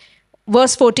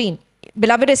 Verse 14.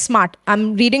 Beloved is smart.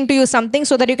 I'm reading to you something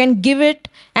so that you can give it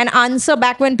an answer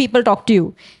back when people talk to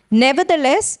you.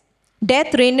 Nevertheless,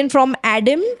 death reigned in from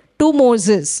Adam to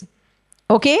Moses.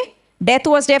 Okay? Death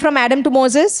was there from Adam to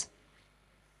Moses?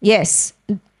 Yes.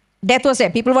 Death was there.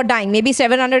 People were dying. Maybe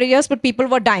 700 years, but people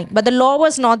were dying. But the law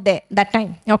was not there that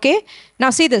time. Okay?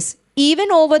 Now see this.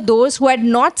 Even over those who had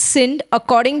not sinned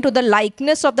according to the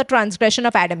likeness of the transgression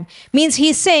of Adam. Means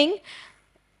he's saying,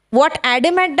 what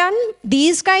Adam had done,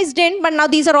 these guys didn't, but now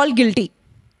these are all guilty.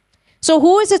 So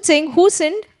who is it saying? Who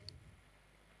sinned?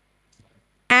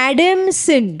 Adam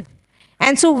sinned.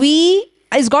 And so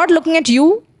is God looking at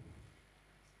you?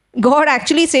 God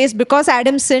actually says, because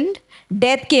Adam sinned,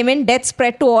 death came in, death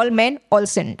spread to all men, all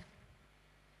sinned.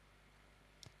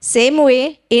 Same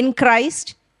way, in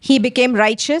Christ, he became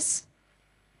righteous.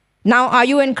 Now, are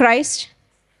you in Christ?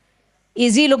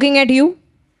 Is he looking at you?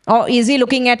 Or is he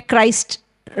looking at Christ's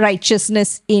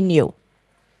righteousness in you?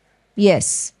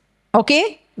 Yes.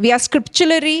 Okay? We are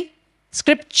scripturally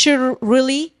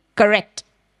correct.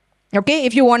 Okay?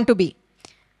 If you want to be.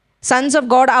 Sons of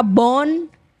God are born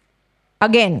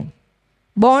again.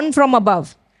 Born from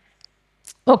above.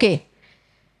 Okay.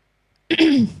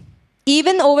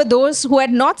 Even over those who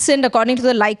had not sinned according to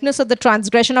the likeness of the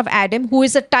transgression of Adam, who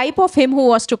is a type of him who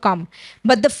was to come.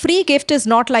 But the free gift is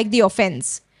not like the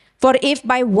offense. For if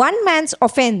by one man's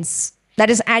offense, that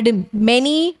is Adam,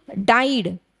 many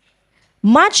died,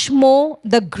 much more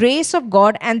the grace of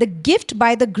God and the gift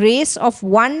by the grace of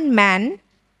one man.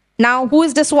 Now, who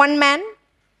is this one man?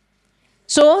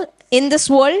 So, in this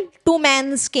world, two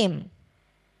mans came.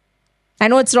 I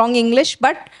know it's wrong English,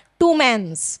 but two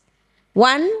mans.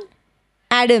 One,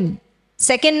 Adam.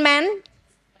 Second man,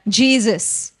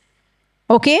 Jesus.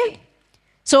 Okay?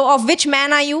 So, of which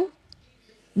man are you?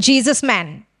 Jesus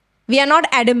man. We are not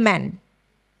Adam man.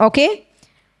 Okay?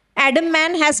 Adam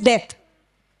man has death.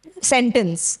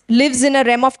 Sentence. Lives in a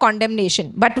realm of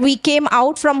condemnation. But we came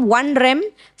out from one realm,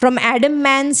 from Adam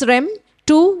man's realm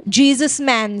to Jesus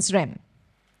man's realm.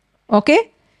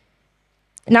 Okay?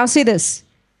 Now see this.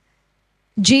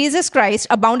 Jesus Christ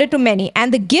abounded to many,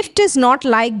 and the gift is not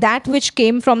like that which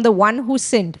came from the one who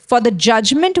sinned. For the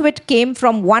judgment which came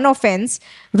from one offense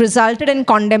resulted in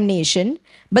condemnation,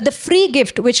 but the free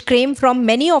gift which came from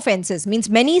many offenses, means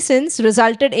many sins,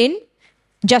 resulted in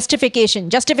justification.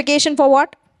 Justification for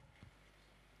what?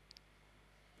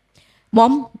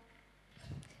 Mom?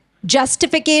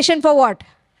 Justification for what?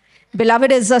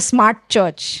 Beloved is a smart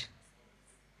church.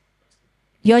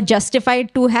 You're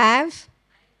justified to have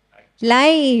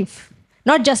life.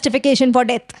 Not justification for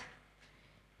death.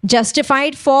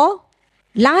 Justified for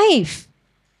life.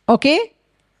 Okay?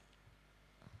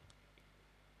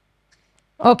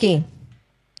 Okay.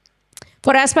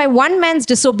 For as by one man's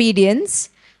disobedience,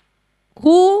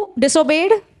 who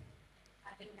disobeyed?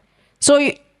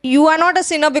 So you are not a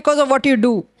sinner because of what you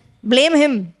do. Blame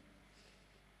him.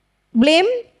 Blame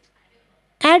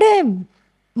Adam.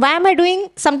 Why am I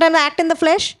doing? Sometimes I act in the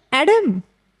flesh. Adam.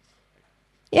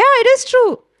 Yeah, it is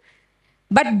true.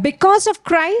 But because of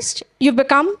Christ, you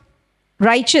become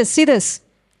righteous. See this.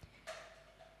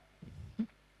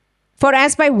 For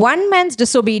as by one man's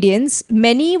disobedience,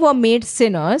 many were made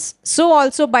sinners, so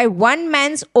also by one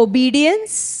man's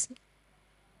obedience.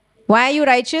 Why are you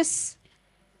righteous?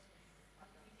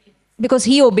 Because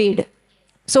he obeyed.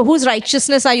 So whose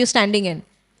righteousness are you standing in?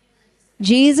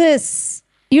 Jesus.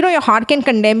 You know, your heart can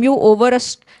condemn you over a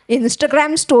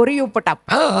Instagram story you put up.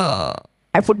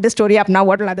 I put this story up now,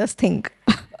 what will others think?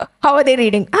 How are they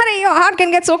reading? Hurry, your heart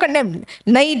can get so condemned.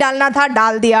 Nahi dalna tha,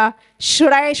 dal diya.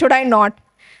 Should I not?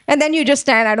 And then you just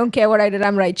stand, I don't care what I did,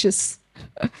 I'm righteous.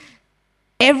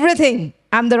 Everything,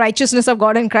 I'm the righteousness of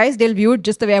God in Christ, they'll view it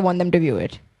just the way I want them to view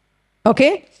it.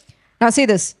 Okay? Now see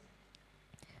this.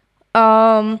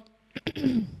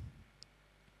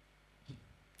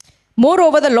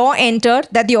 Moreover, the law entered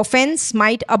that the offense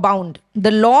might abound. The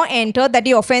law entered that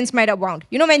the offense might abound.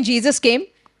 You know, when Jesus came,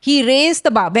 he raised the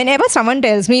bar. Whenever someone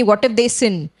tells me, what if they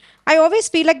sin? I always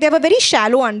feel like they have a very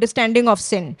shallow understanding of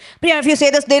sin. Priya, if you say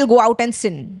this, they'll go out and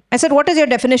sin. I said, what is your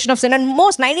definition of sin? And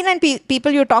most 99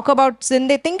 people you talk about sin,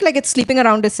 they think like it's sleeping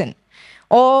around is sin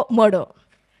or murder.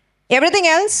 Everything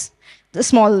else, the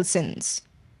small sins.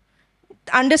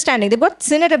 Understanding. They put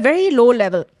sin at a very low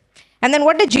level. And then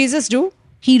what did Jesus do?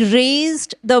 He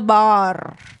raised the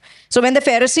bar. So when the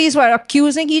Pharisees were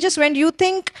accusing, he just went, you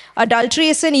think adultery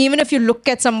is sin, even if you look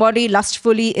at somebody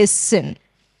lustfully is sin.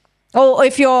 Oh,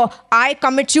 if your eye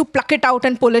commits you, pluck it out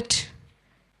and pull it.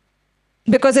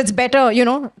 because it's better,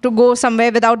 to go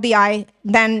somewhere without the eye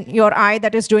than your eye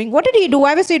that is doing. What did he do?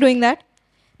 Why was he doing that?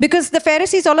 Because the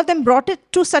Pharisees, all of them brought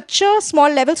it to such a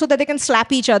small level so that they can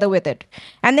slap each other with it.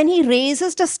 And then he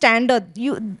raises the standard.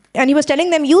 And he was telling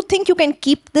them, you think you can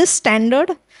keep this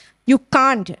standard? You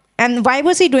can't. And why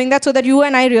was he doing that? So that you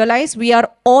and I realize we are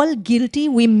all guilty.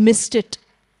 We missed it.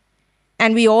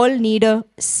 And we all need a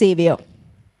savior.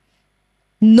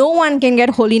 No one can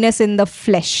get holiness in the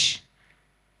flesh.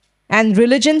 And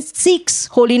religion seeks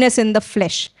holiness in the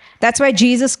flesh. That's why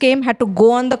Jesus came, had to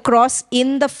go on the cross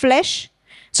in the flesh,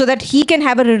 so that he can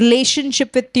have a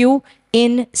relationship with you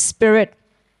in spirit.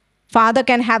 Father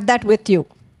can have that with you.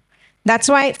 That's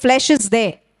why flesh is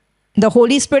there. The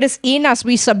Holy Spirit is in us.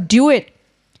 We subdue it.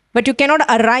 But you cannot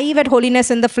arrive at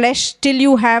holiness in the flesh till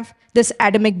you have this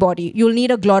Adamic body. You'll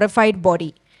need a glorified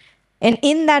body. And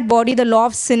in that body, the law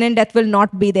of sin and death will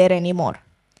not be there anymore.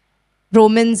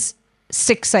 Romans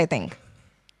 6, I think.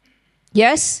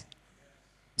 Yes?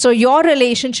 So your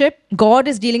relationship, God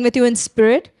is dealing with you in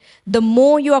spirit. The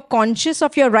more you are conscious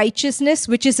of your righteousness,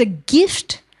 which is a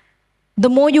gift, the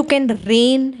more you can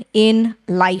reign in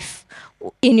life,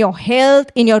 in your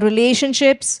health, in your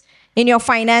relationships, in your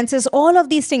finances. All of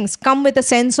these things come with a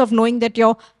sense of knowing that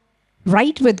you're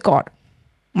right with God.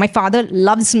 My Father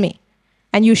loves me.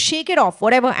 And you shake it off,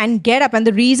 whatever, and get up. And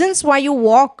the reasons why you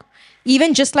walk,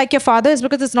 even just like your Father, is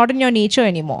because it's not in your nature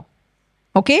anymore.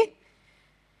 Okay?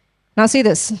 Now see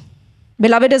this.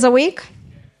 Beloved is awake.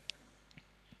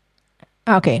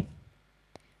 Okay.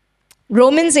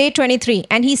 Romans 8:23.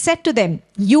 And he said to them,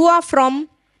 you are from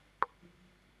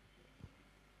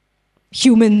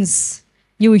humans.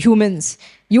 You humans.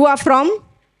 You are from.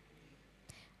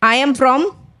 I am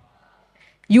from.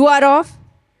 You are of.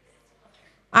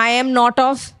 I am not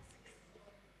of.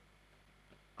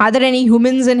 Are there any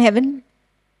humans in heaven?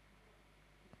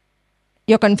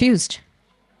 You're confused.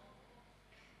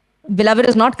 Beloved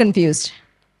is not confused.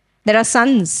 There are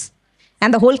sons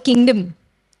and the whole kingdom.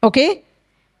 Okay?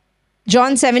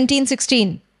 John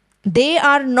 17:16. They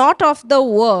are not of the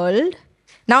world.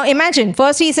 Now imagine,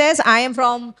 first he says, I am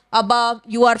from above,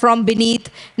 you are from beneath.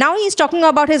 Now he's talking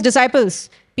about his disciples,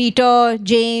 Peter,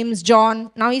 James,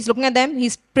 John. Now he's looking at them.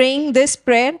 He's praying this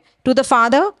prayer to the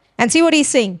Father. And see what he's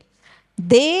saying.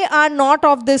 They are not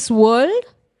of this world,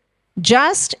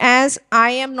 just as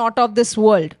I am not of this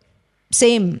world.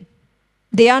 Same.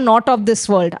 They are not of this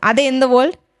world. Are they in the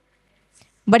world?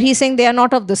 But he's saying they are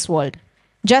not of this world.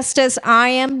 Just as I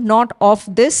am not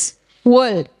of this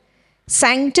world.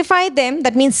 Sanctify them,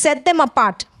 that means set them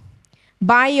apart.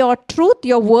 By your truth,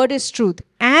 your word is truth.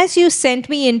 As you sent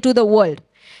me into the world.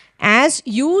 As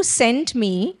you sent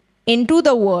me into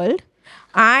the world,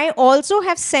 I also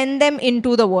have sent them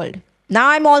into the world. Now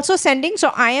I'm also sending,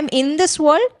 so I am in this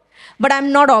world, but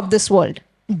I'm not of this world.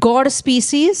 God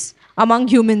species among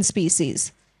human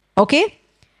species. Okay?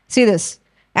 See this.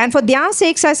 And for their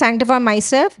sakes I sanctify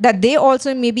myself, that they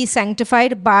also may be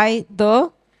sanctified by the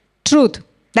truth.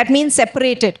 That means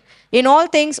separated. In all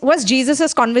things, was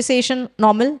Jesus' conversation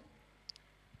normal?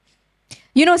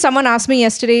 Someone asked me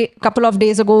yesterday, a couple of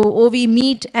days ago, we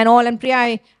meet and all, and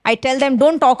Priya, I tell them,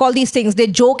 don't talk all these things. They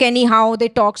joke anyhow, they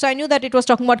talk. So I knew that it was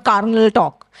talking about carnal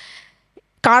talk.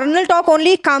 Carnal talk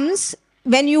only comes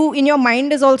when in your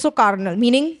mind is also carnal,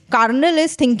 meaning carnal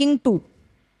is thinking too.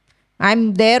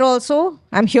 I'm there also,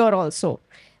 I'm here also.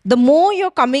 The more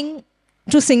you're coming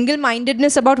to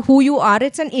single-mindedness about who you are,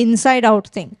 it's an inside-out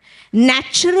thing.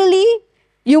 Naturally,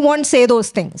 you won't say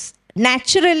those things.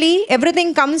 Naturally,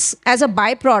 everything comes as a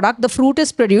byproduct, the fruit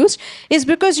is produced, is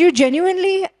because you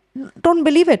genuinely don't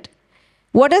believe it.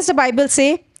 What does the Bible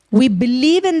say? We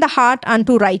believe in the heart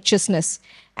unto righteousness,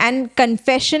 and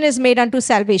confession is made unto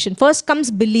salvation. First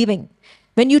comes believing.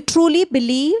 When you truly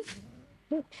believe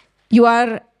you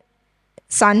are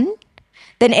son,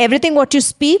 then everything what you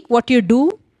speak, what you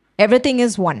do, everything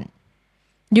is one.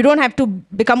 You don't have to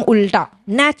become ulta.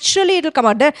 Naturally, it will come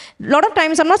out. There, a lot of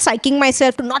times, I'm not psyching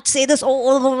myself to not say this.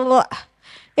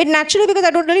 It naturally, because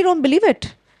I really don't believe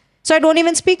it. So I don't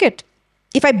even speak it.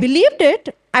 If I believed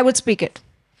it, I would speak it.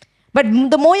 But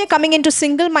the more you're coming into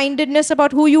single-mindedness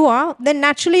about who you are, then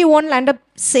naturally you won't end up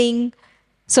saying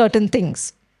certain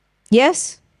things.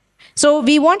 Yes? So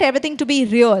we want everything to be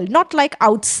real, not like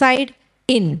outside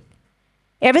in.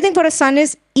 Everything for a son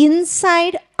is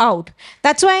inside out.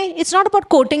 That's why it's not about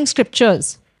quoting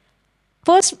scriptures.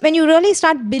 First, when you really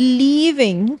start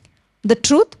believing the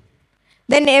truth,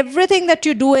 then everything that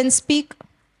you do and speak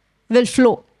will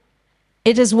flow.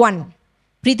 It is one.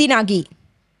 Preeti Nagi.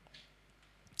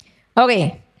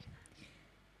 Okay.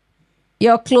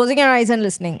 You're closing your eyes and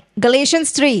listening.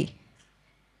 Galatians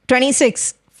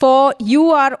 3:26. For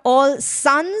you are all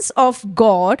sons of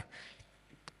God.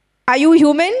 Are you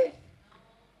human?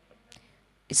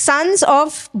 Sons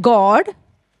of God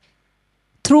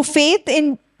through faith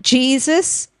in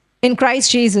Jesus, in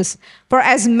Christ Jesus. For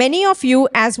as many of you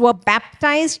as were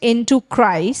baptized into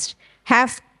Christ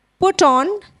have put on,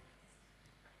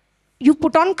 you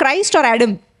put on Christ or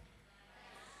Adam?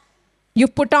 You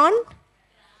put on.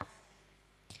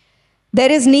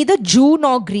 There is neither Jew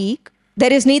nor Greek.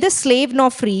 There is neither slave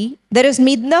nor free. There is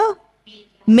neither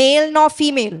male nor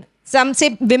female. Some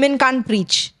say women can't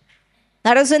preach.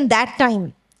 That was in that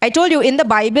time. I told you in the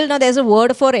Bible now there's a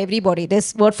word for everybody.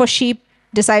 There's word for sheep,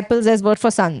 disciples, there's word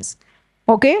for sons.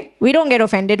 Okay? We don't get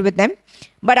offended with them.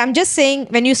 But I'm just saying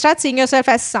when you start seeing yourself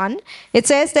as son, it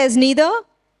says there's neither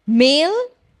male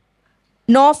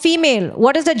nor female.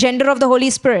 What is the gender of the Holy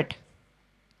Spirit?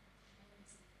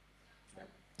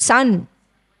 Son.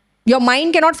 Your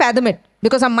mind cannot fathom it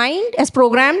because our mind is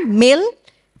programmed male,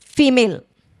 female.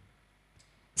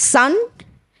 Son,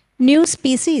 new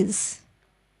species.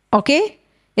 Okay?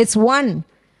 It's one.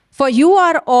 For you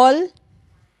are all,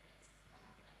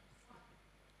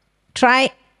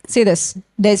 say this,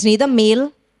 there's neither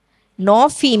male nor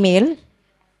female.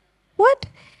 What?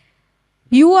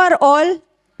 You are all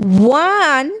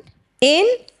one in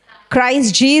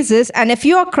Christ Jesus. And if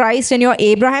you are Christ, and you're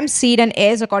Abraham's seed and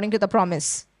heirs according to the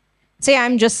promise. Say,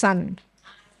 I'm just son.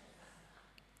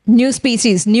 New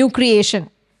species, new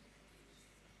creation.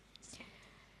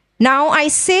 Now I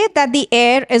say that the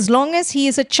heir, as long as he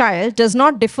is a child, does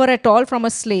not differ at all from a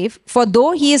slave, for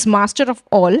though he is master of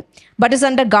all, but is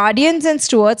under guardians and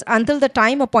stewards until the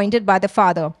time appointed by the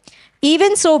Father.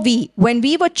 Even so we, when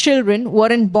we were children, were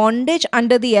in bondage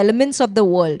under the elements of the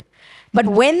world. But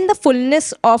when the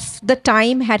fullness of the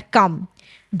time had come,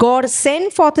 God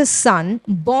sent forth his Son,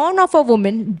 born of a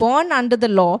woman, born under the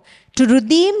law, to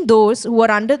redeem those who were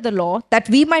under the law, that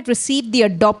we might receive the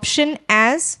adoption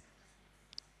as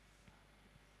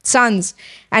sons.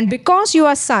 And because you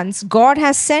are sons, God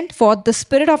has sent forth the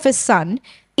Spirit of his Son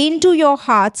into your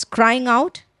hearts, crying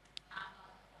out.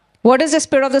 What does the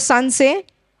Spirit of the Son say?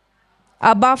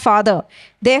 Abba, Father.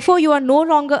 Therefore you are no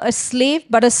longer a slave,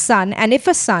 but a son. And if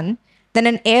a son, then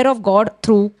an heir of God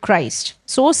through Christ.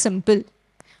 So simple.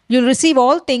 You'll receive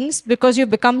all things because you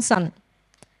become son.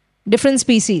 Different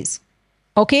species.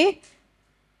 Okay?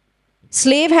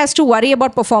 Slave has to worry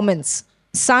about performance.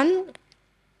 Son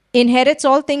inherits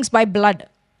all things by blood.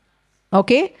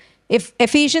 Okay? If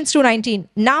Ephesians 2:19.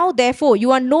 Now, therefore,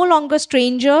 you are no longer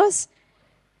strangers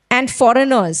and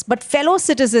foreigners, but fellow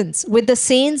citizens with the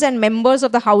saints and members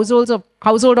of the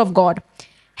household of God,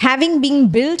 having been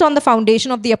built on the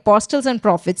foundation of the apostles and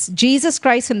prophets, Jesus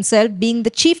Christ himself being the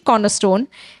chief cornerstone,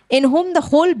 in whom the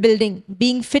whole building,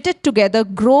 being fitted together,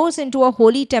 grows into a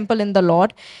holy temple in the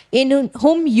Lord, in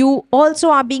whom you also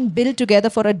are being built together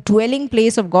for a dwelling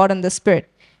place of God and the Spirit.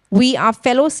 We are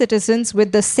fellow citizens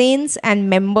with the saints and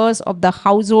members of the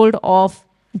household of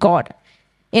God.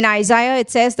 In Isaiah, it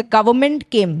says the government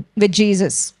came with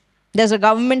Jesus. There's a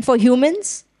government for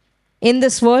humans in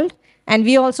this world, and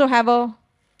we also have a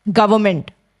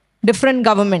government, different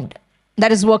government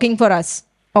that is working for us.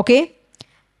 Okay?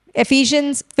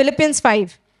 Philippians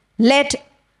 5. Let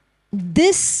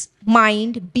this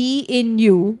mind be in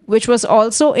you, which was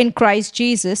also in Christ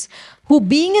Jesus, who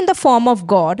being in the form of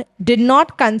God, did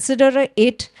not consider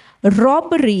it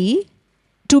robbery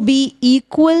to be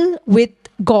equal with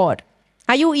God.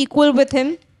 Are you equal with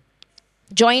him?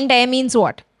 Joint heir means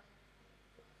what?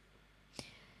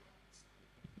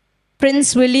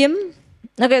 Prince William.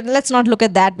 Okay, let's not look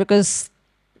at that because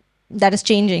that is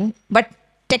changing. But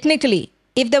technically,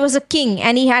 if there was a king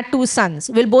and he had two sons,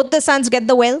 will both the sons get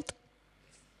the wealth?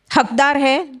 Hakdar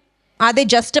hai? Are they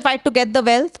justified to get the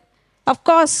wealth? Of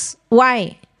course.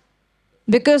 Why?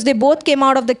 Because they both came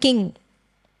out of the king.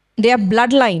 They are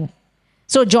bloodline.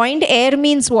 So joint heir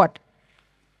means what?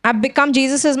 I've become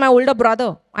Jesus as my older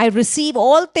brother. I receive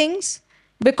all things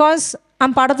because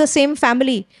I'm part of the same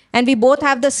family and we both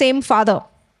have the same father.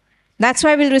 That's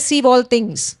why we'll receive all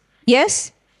things.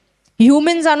 Yes?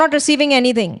 Humans are not receiving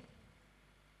anything.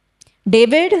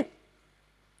 David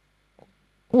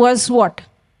was what?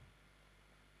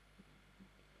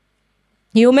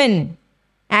 Human.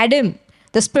 Adam.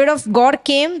 The Spirit of God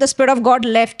came, the Spirit of God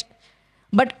left.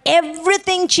 But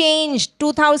everything changed.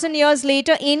 2000 years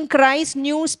later, in Christ,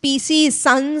 new species,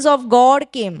 sons of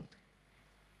God came.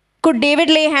 Could David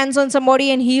lay hands on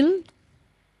somebody and heal?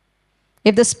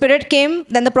 If the Spirit came,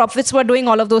 then the prophets were doing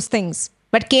all of those things,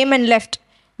 but came and left.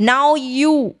 Now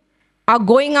you are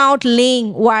going out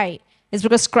laying. Why? It's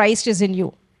because Christ is in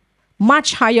you.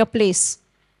 Much higher place.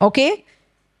 Okay?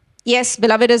 Yes,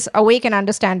 beloved, is awake and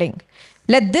understanding.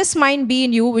 Let this mind be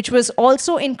in you, which was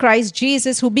also in Christ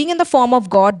Jesus, who being in the form of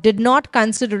God, did not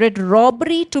consider it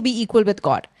robbery to be equal with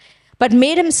God, but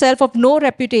made himself of no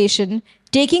reputation,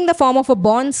 taking the form of a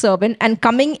bond servant and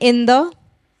coming in the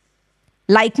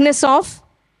likeness of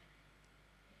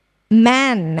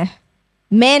men,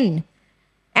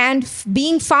 and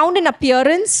being found in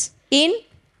appearance in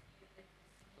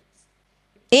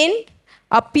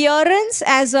appearance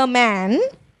as a man.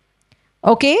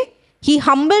 Okay, he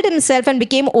humbled himself and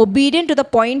became obedient to the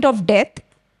point of death,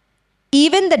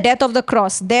 even the death of the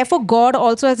cross. Therefore God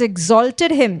also has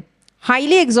exalted him,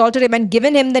 highly exalted him, and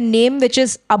given him the name which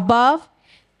is above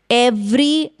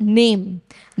every name,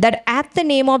 that at the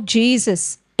name of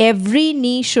Jesus every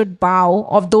knee should bow,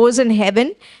 of those in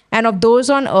heaven and of those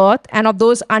on earth and of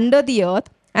those under the earth,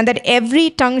 and that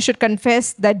every tongue should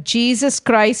confess that Jesus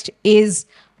Christ is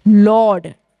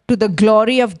Lord, to the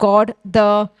glory of God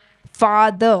the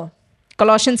Father.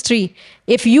 Colossians 3.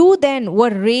 If you then were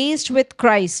raised with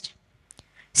Christ,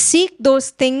 seek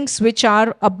those things which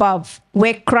are above,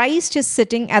 where Christ is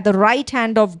sitting at the right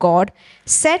hand of God.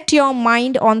 Set your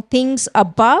mind on things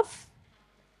above,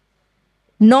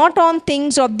 not on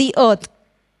things of the earth,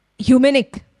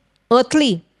 humanic,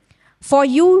 earthly. For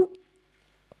you,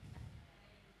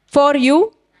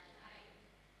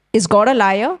 is God a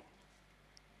liar?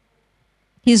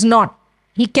 He's not.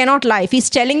 He cannot lie. If he's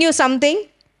telling you something,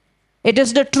 it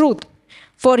is the truth.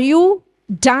 For you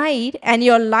died, and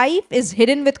your life is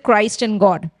hidden with Christ in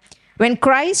God. When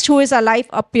Christ, who is alive,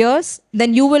 appears,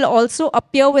 then you will also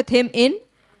appear with him in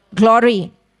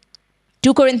glory.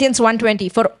 2 Corinthians 1:20.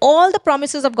 For all the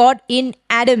promises of God in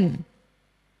Adam,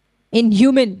 in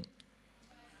human,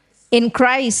 in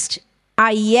Christ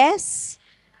are yes,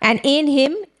 and in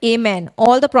him, amen.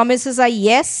 All the promises are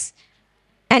yes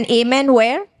and amen.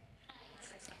 Where?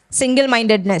 Single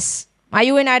mindedness. Are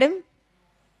you in Adam?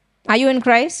 Are you in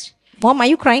Christ? Mom, are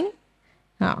you crying?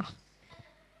 Ah.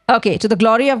 Okay, to the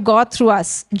glory of God through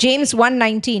us. James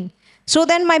 1:19. So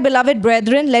then, my beloved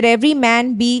brethren, let every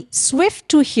man be swift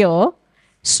to hear,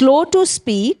 slow to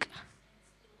speak,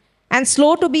 and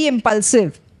slow to be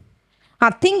impulsive.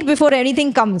 Think before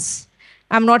anything comes.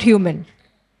 I'm not human,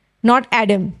 not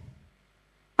Adam.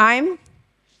 I'm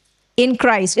in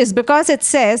Christ. Is because it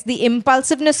says the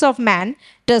impulsiveness of man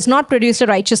does not produce the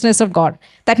righteousness of God.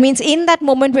 That means in that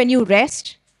moment when you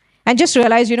rest and just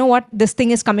realize, you know what, this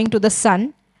thing is coming to the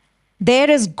sun, there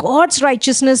is God's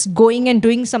righteousness going and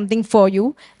doing something for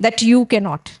you that you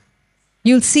cannot.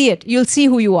 You'll see it. You'll see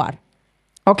who you are.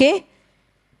 Okay?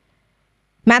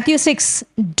 Matthew 6.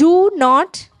 Do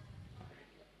not,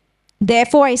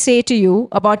 therefore I say to you,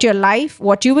 about your life,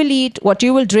 what you will eat, what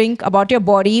you will drink, about your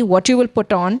body, what you will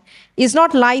put on. Is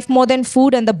not life more than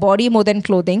food, and the body more than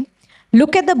clothing?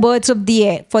 Look at the birds of the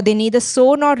air, for they neither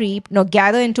sow nor reap nor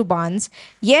gather into barns,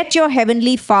 yet your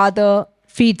heavenly Father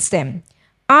feeds them.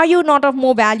 Are you not of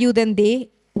more value than they?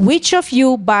 Which of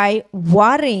you by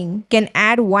worrying can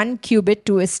add 1 cubit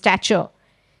to his stature?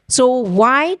 So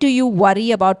why do you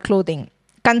worry about clothing?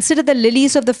 Consider the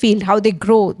lilies of the field, how they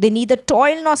grow. They neither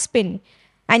toil nor spin.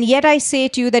 And yet I say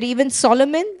to you that even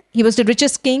Solomon, he was the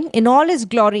richest king in all his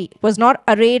glory, was not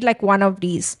arrayed like one of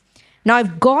these. Now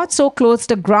if God so clothes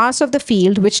the grass of the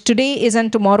field, which today is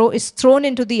and tomorrow is thrown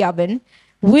into the oven,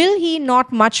 will he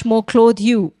not much more clothe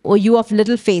you, O you of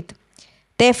little faith?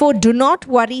 Therefore, do not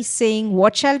worry, saying,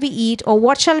 what shall we eat, or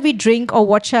what shall we drink, or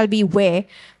what shall we wear?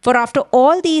 For after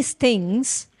all these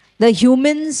things, the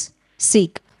humans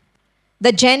seek.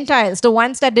 The Gentiles, the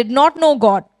ones that did not know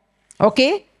God.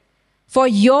 Okay? For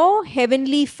your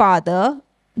heavenly Father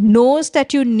knows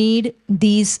that you need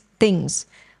these things.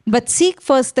 But seek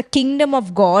first the kingdom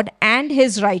of God and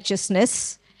his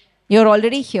righteousness. You're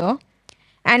already here.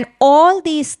 And all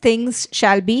these things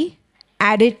shall be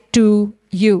added to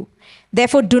you.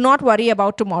 Therefore, do not worry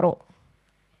about tomorrow.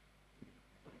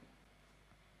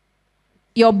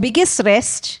 Your biggest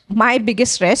rest, my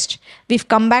biggest rest, we've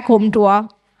come back home to our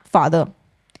Father.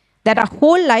 That our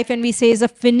whole life, when we say is a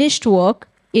finished work,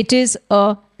 it is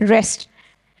a rest.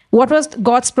 What was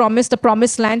God's promise, the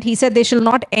promised land? He said, they shall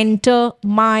not enter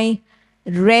my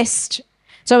rest.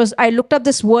 So I looked up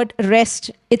this word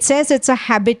rest. It says it's a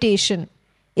habitation.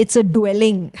 It's a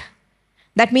dwelling.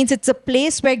 That means it's a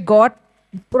place where God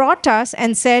brought us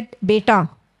and said, Beta,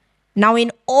 now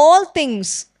in all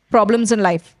things, problems in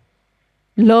life,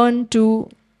 learn to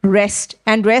rest.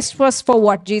 And rest was for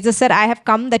what? Jesus said, I have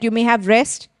come that you may have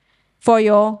rest for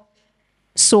your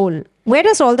soul. Where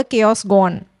does all the chaos go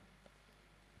on?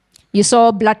 You saw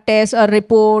a blood test, a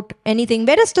report, anything.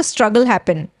 Where does the struggle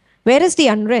happen? Where is the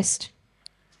unrest?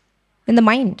 In the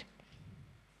mind.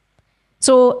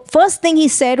 So, first thing he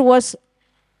said was,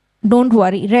 don't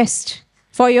worry, rest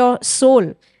for your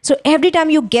soul. So, every time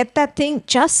you get that thing,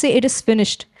 just say it is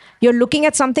finished. You're looking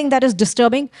at something that is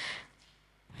disturbing,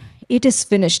 it is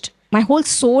finished. My whole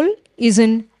soul is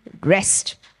in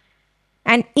rest.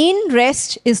 And in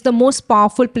rest is the most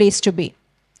powerful place to be.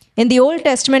 In the Old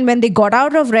Testament, when they got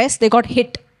out of rest, they got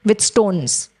hit with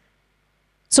stones.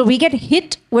 So we get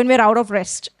hit when we're out of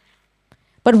rest.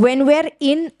 But when we're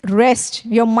in rest,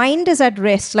 your mind is at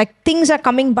rest. Like things are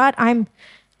coming, but I'm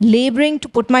laboring to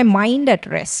put my mind at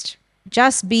rest.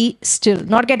 Just be still,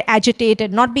 not get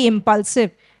agitated, not be impulsive.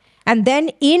 And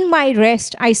then in my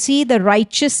rest, I see the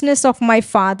righteousness of my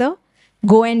Father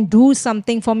go and do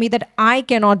something for me that I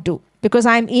cannot do because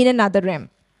I'm in another realm.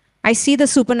 I see the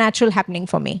supernatural happening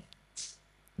for me.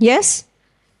 Yes?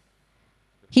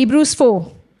 Hebrews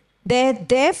 4. There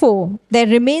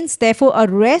remains therefore a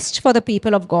rest for the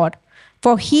people of God.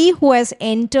 For he who has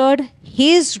entered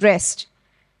his rest,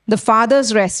 the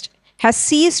Father's rest, has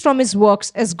ceased from his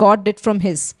works as God did from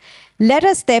his. Let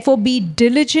us therefore be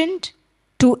diligent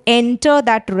to enter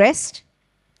that rest,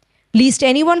 lest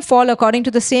anyone fall according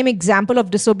to the same example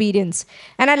of disobedience.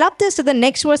 And I love this that the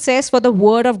next verse says, for the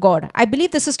word of God. I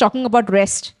believe this is talking about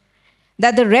rest.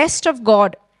 That the rest of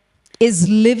God is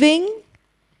living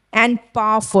and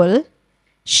powerful,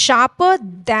 sharper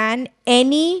than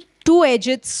any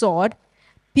two-edged sword,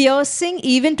 piercing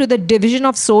even to the division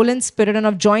of soul and spirit and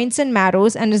of joints and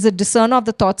marrows, and is a discerner of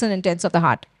the thoughts and intents of the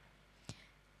heart.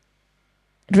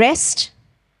 Rest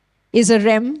is a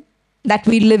realm that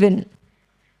we live in.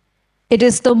 It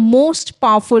is the most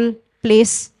powerful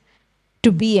place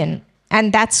to be in.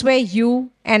 And that's where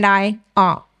you and I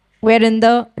are. We're in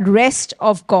the rest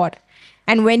of God.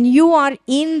 And when you are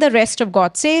in the rest of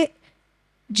God, say,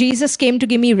 Jesus came to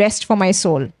give me rest for my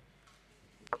soul.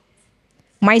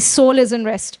 My soul is in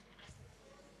rest.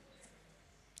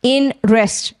 In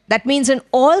rest. That means in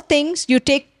all things, you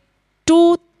take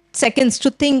 2 seconds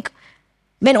to think.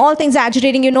 When all things are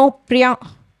agitating, Priya,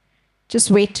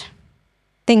 just wait.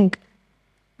 Think.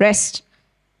 Rest.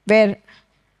 We're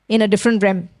in a different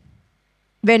realm.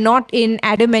 We're not in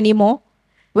Adam anymore.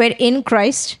 We're in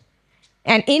Christ.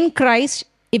 And in Christ,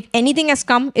 if anything has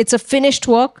come, it's a finished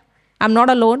work. I'm not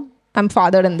alone. I'm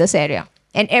fathered in this area.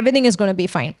 And everything is going to be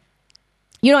fine.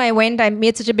 I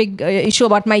made such a big issue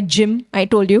about my gym, I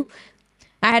told you.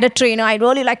 I had a trainer. I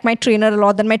really liked my trainer a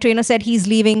lot. Then my trainer said he's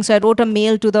leaving. So I wrote a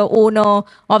mail to the owner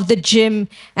of the gym.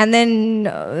 And then,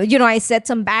 I said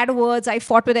some bad words. I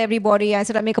fought with everybody. I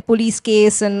said I'd make a police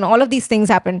case and all of these things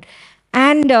happened.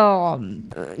 And,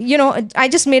 I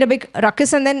just made a big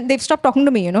ruckus and then they've stopped talking to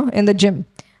me, in the gym.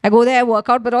 I go there, I work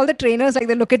out, but all the trainers,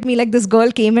 they look at me like this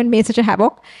girl came and made such a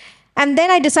havoc. And then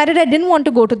I decided I didn't want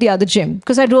to go to the other gym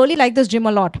because I really like this gym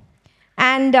a lot.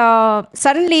 And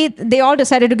suddenly they all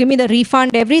decided to give me the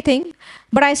refund, everything.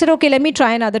 But I said, okay, let me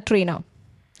try another trainer.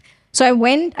 So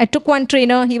I took one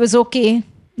trainer, he was okay.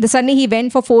 Then suddenly he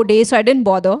went for 4 days, so I didn't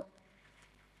bother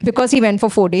because he went for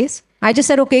 4 days. I just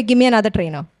said, okay, give me another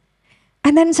trainer.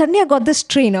 And then suddenly I got this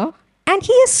trainer and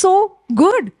he is so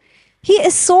good. He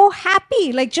is so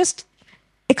happy, just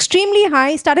extremely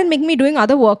high. He started making me doing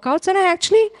other workouts and I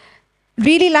actually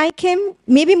really like him,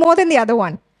 maybe more than the other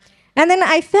one. And then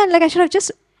I felt like I should have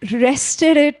just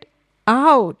rested it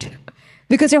out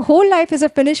because your whole life is a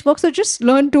finished work. So just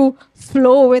learn to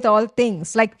flow with all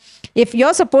things. Like if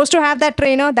you're supposed to have that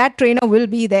trainer will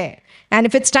be there. And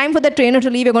if it's time for the trainer to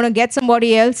leave, you're going to get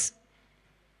somebody else.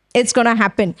 It's going to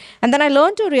happen. And then I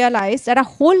learned to realize that our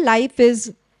whole life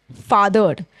is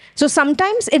fathered. So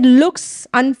sometimes it looks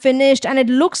unfinished and it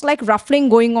looks like ruffling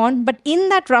going on. But in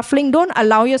that ruffling, don't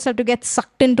allow yourself to get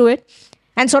sucked into it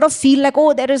and sort of feel like,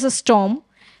 oh, there is a storm.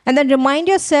 And then remind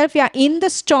yourself, in the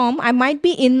storm, I might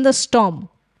be in the storm.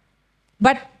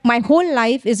 But my whole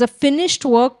life is a finished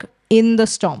work in the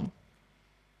storm.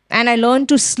 And I learned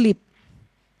to sleep,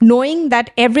 knowing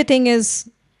that everything is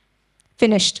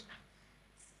finished.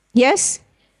 Yes,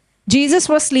 Jesus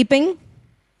was sleeping,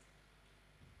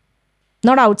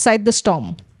 not outside the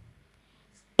storm.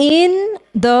 In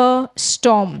the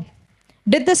storm.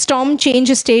 Did the storm change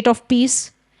his state of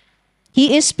peace?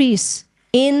 He is peace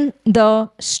in the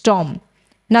storm.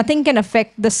 Nothing can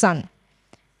affect the sun.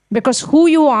 Because who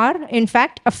you are, in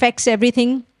fact, affects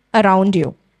everything around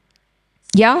you.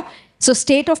 Yeah? So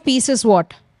state of peace is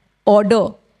what? Order.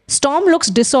 Storm looks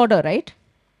disorder, right?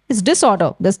 It's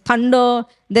disorder. There's thunder,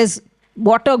 there's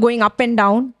water going up and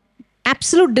down.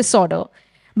 Absolute disorder.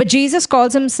 But Jesus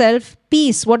calls himself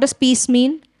peace. What does peace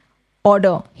mean?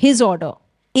 Order. His order.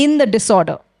 In the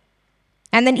disorder.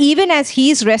 And then even as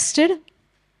he's rested,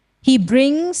 he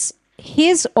brings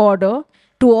his order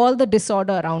to all the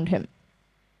disorder around him.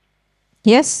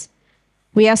 Yes?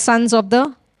 We are sons of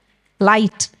the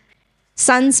light.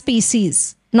 Sun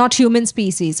species, not human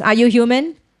species. Are you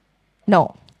human?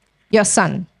 No. Your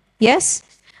son. Yes?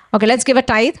 Okay, let's give a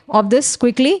tithe of this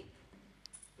quickly.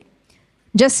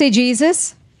 Just say,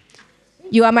 Jesus,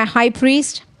 you are my high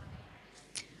priest.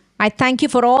 I thank you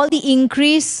for all the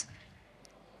increase,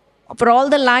 for all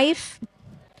the life,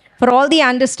 for all the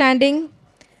understanding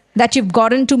that you've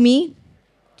gotten to me.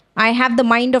 I have the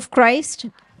mind of Christ.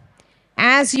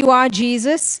 As you are,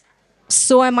 Jesus,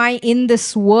 so am I in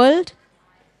this world.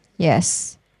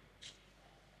 Yes.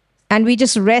 And we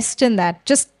just rest in that.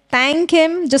 Just thank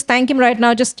Him. Just thank Him right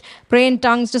now. Just pray in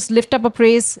tongues. Just lift up a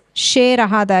praise. She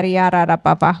rahadariya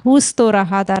Husto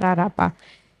rahadararapa.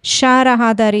 Sha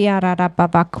rahadariya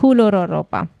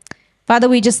Kulororopa. Father,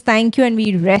 we just thank you and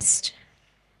we rest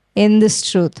in this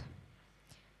truth.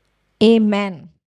 Amen.